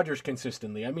the Dodgers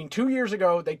consistently. I mean, 2 years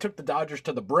ago, they took the Dodgers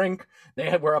to the brink.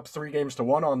 Were up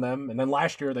 3-1 on them. And then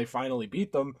last year, they finally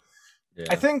beat them. Yeah.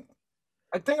 I think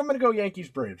I'm going to go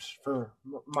Yankees-Braves for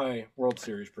my World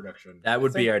Series prediction. That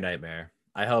would be our nightmare.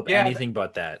 I hope anything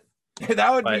but that.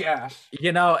 That would be ass.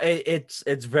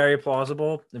 It's very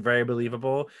plausible and very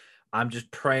believable. I'm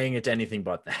just praying it's anything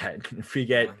but that. If we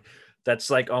get that's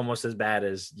like almost as bad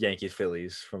as Yankees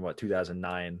Phillies from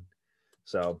 2009.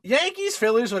 So Yankees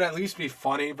Phillies would at least be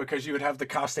funny because you would have the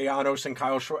Castellanos and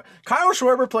Kyle Schwarber. Kyle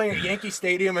Schwarber playing at Yankee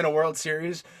Stadium in a World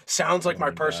Series sounds like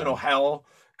my personal hell.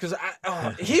 Because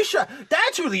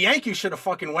that's who the Yankees should have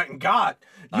fucking went and got.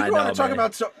 You want to talk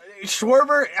about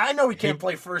Schwarber? I know he can't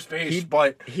play first base,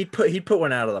 but he put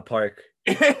one out of the park.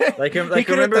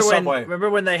 Remember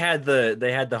when they had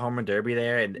the home run derby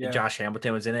there and Josh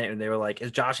Hamilton was in it and they were like, is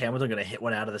Josh Hamilton going to hit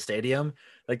one out of the stadium?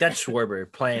 Like that's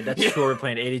Schwarber playing. That's Schwarber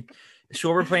playing 80.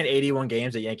 Schwarber playing 81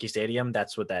 games at Yankee Stadium.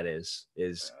 That's what that is.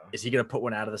 Is he going to put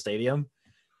one out of the stadium?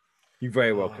 You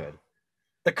very well could.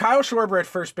 The Kyle Schwarber at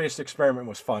first base experiment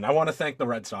was fun. I want to thank the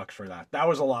Red Sox for that. That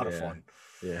was a lot of fun.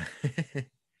 Yeah.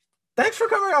 Thanks for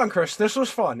coming on, Chris. This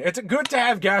was fun. It's good to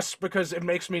have guests because it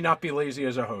makes me not be lazy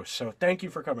as a host. So thank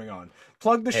you for coming on.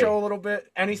 Plug the show a little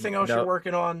bit. Anything else you're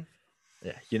working on?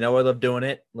 Yeah, I love doing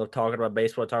it. Love talking about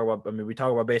baseball. We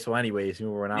talk about baseball anyways.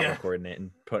 We're not recording it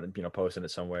and posting it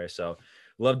somewhere. So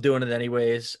love doing it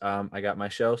anyways. I got my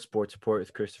show, Sports Report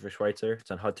with Christopher Schweitzer.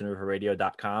 It's on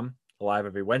HudsonRiverRadio.com, live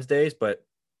every Wednesdays. But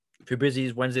if you're busy,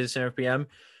 it's Wednesdays at 7 p.m.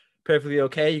 Perfectly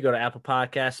okay. You go to Apple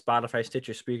Podcasts, Spotify,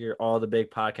 Stitcher, Speaker, all the big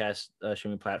podcast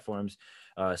streaming platforms.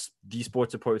 The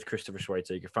Sports Report with Christopher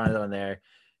Schweitzer. You can find it on there.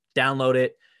 Download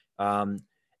it.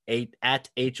 At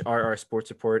HRR Sports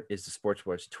Report is the Sports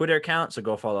Report's Twitter account, so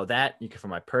go follow that. You can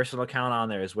find my personal account on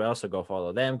there as well, so go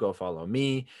follow them, go follow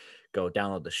me, go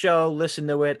download the show, listen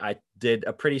to it. I did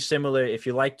a pretty similar, if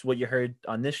you liked what you heard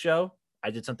on this show, I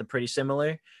did something pretty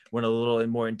similar, went a little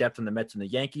more in depth on the Mets and the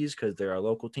Yankees because they're our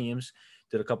local teams,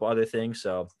 did a couple other things.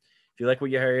 So if you like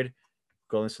what you heard,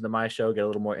 go listen to my show, get a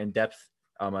little more in depth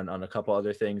on a couple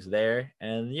other things there.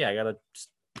 And yeah, I got a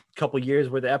couple years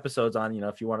worth of episodes on,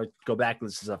 if you want to go back and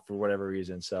listen up for whatever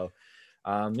reason. So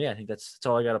I think that's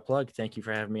all I got to plug. Thank you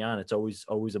for having me on. It's always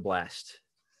a blast.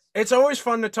 It's always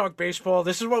fun to talk baseball.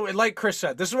 This is like Chris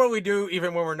said, this is what we do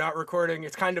even when we're not recording.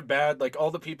 It's kind of bad. Like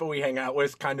all the people we hang out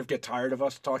with kind of get tired of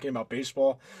us talking about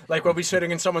baseball. Like we'll be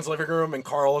sitting in someone's living room and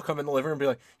Carl will come in the living room and be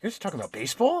like, "You guys talking about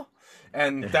baseball?"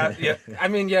 And that,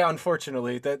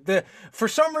 unfortunately, for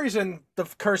some reason, the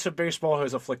curse of baseball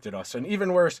has afflicted us. And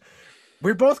even worse,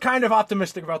 we're both kind of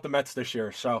optimistic about the Mets this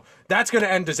year. So that's going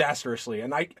to end disastrously.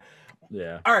 And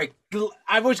all right,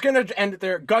 I was going to end it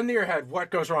there. Gun to your head,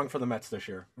 what goes wrong for the Mets this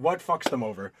year? What fucks them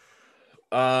over?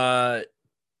 The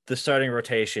starting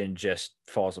rotation just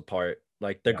falls apart.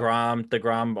 Like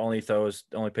DeGrom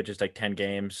only pitches like 10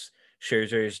 games.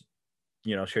 Scherzer's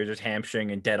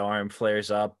hamstring and dead arm flares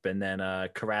up, and then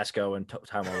Carrasco and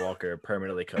Taijuan Walker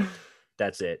permanently cooked.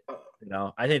 That's it.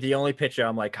 I think the only pitcher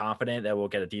I'm like confident that we'll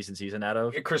get a decent season out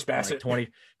of, Chris Bassett.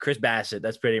 Chris Bassett.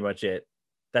 That's pretty much it.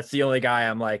 That's the only guy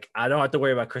I'm like, I don't have to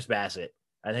worry about Chris Bassett.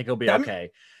 I think he'll be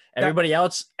okay. Everybody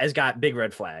else has got big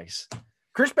red flags.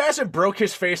 Chris Bassett broke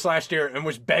his face last year and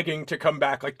was begging to come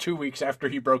back like 2 weeks after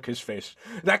he broke his face.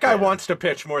 That guy wants to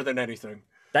pitch more than anything.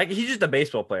 He's just a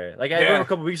baseball player. Like I remember a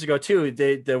couple weeks ago too,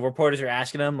 the reporters were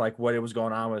asking him like what it was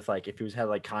going on with like if he had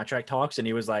like contract talks, and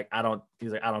he was like, I don't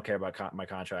care about my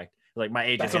contract. Like my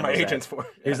agent. That's what my agent's for.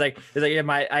 Yeah. He's like,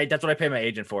 yeah, that's what I pay my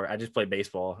agent for. I just play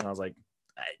baseball, and I was like,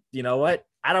 you know what?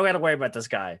 I don't got to worry about this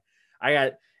guy. I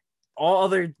got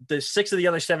the 6 of the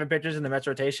other 7 pitchers in the Mets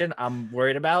rotation I'm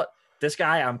worried about. This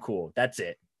guy, I'm cool. That's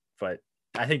it. But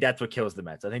I think that's what kills the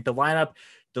Mets. I think the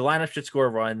lineup should score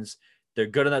runs. They're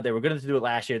good enough. They were good enough to do it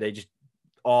last year. They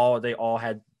all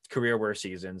had career worst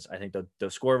seasons. I think they'll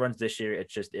score runs this year.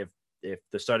 It's just if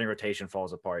the starting rotation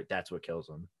falls apart, that's what kills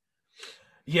them.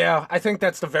 Yeah, I think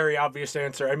that's the very obvious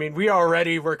answer. I mean,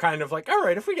 we're kind of like, all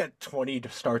right, if we get 20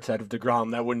 starts out of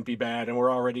DeGrom, that wouldn't be bad, and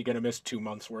we're already going to miss 2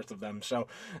 months worth of them. So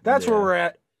that's where we're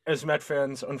at as Met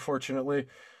fans, unfortunately.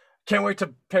 Can't wait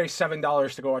to pay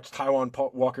 $7 to go watch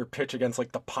Taijuan Walker pitch against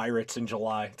like the Pirates in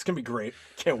July. It's going to be great.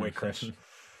 Can't wait, Chris.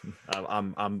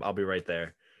 I'll be right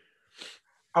there.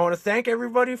 I want to thank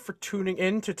everybody for tuning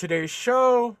in to today's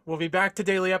show. We'll be back to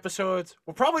daily episodes.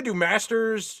 We'll probably do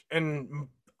Masters and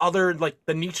other like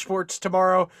the niche sports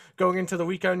tomorrow going into the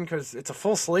weekend because it's a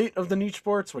full slate of the niche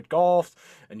sports with golf,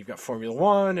 and you've got Formula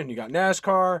One and you got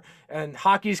NASCAR, and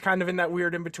hockey's kind of in that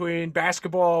weird in between.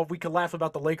 Basketball, we could laugh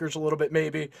about the Lakers a little bit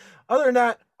maybe. Other than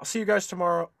that, I'll see you guys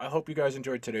tomorrow. I hope you guys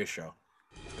enjoyed today's show.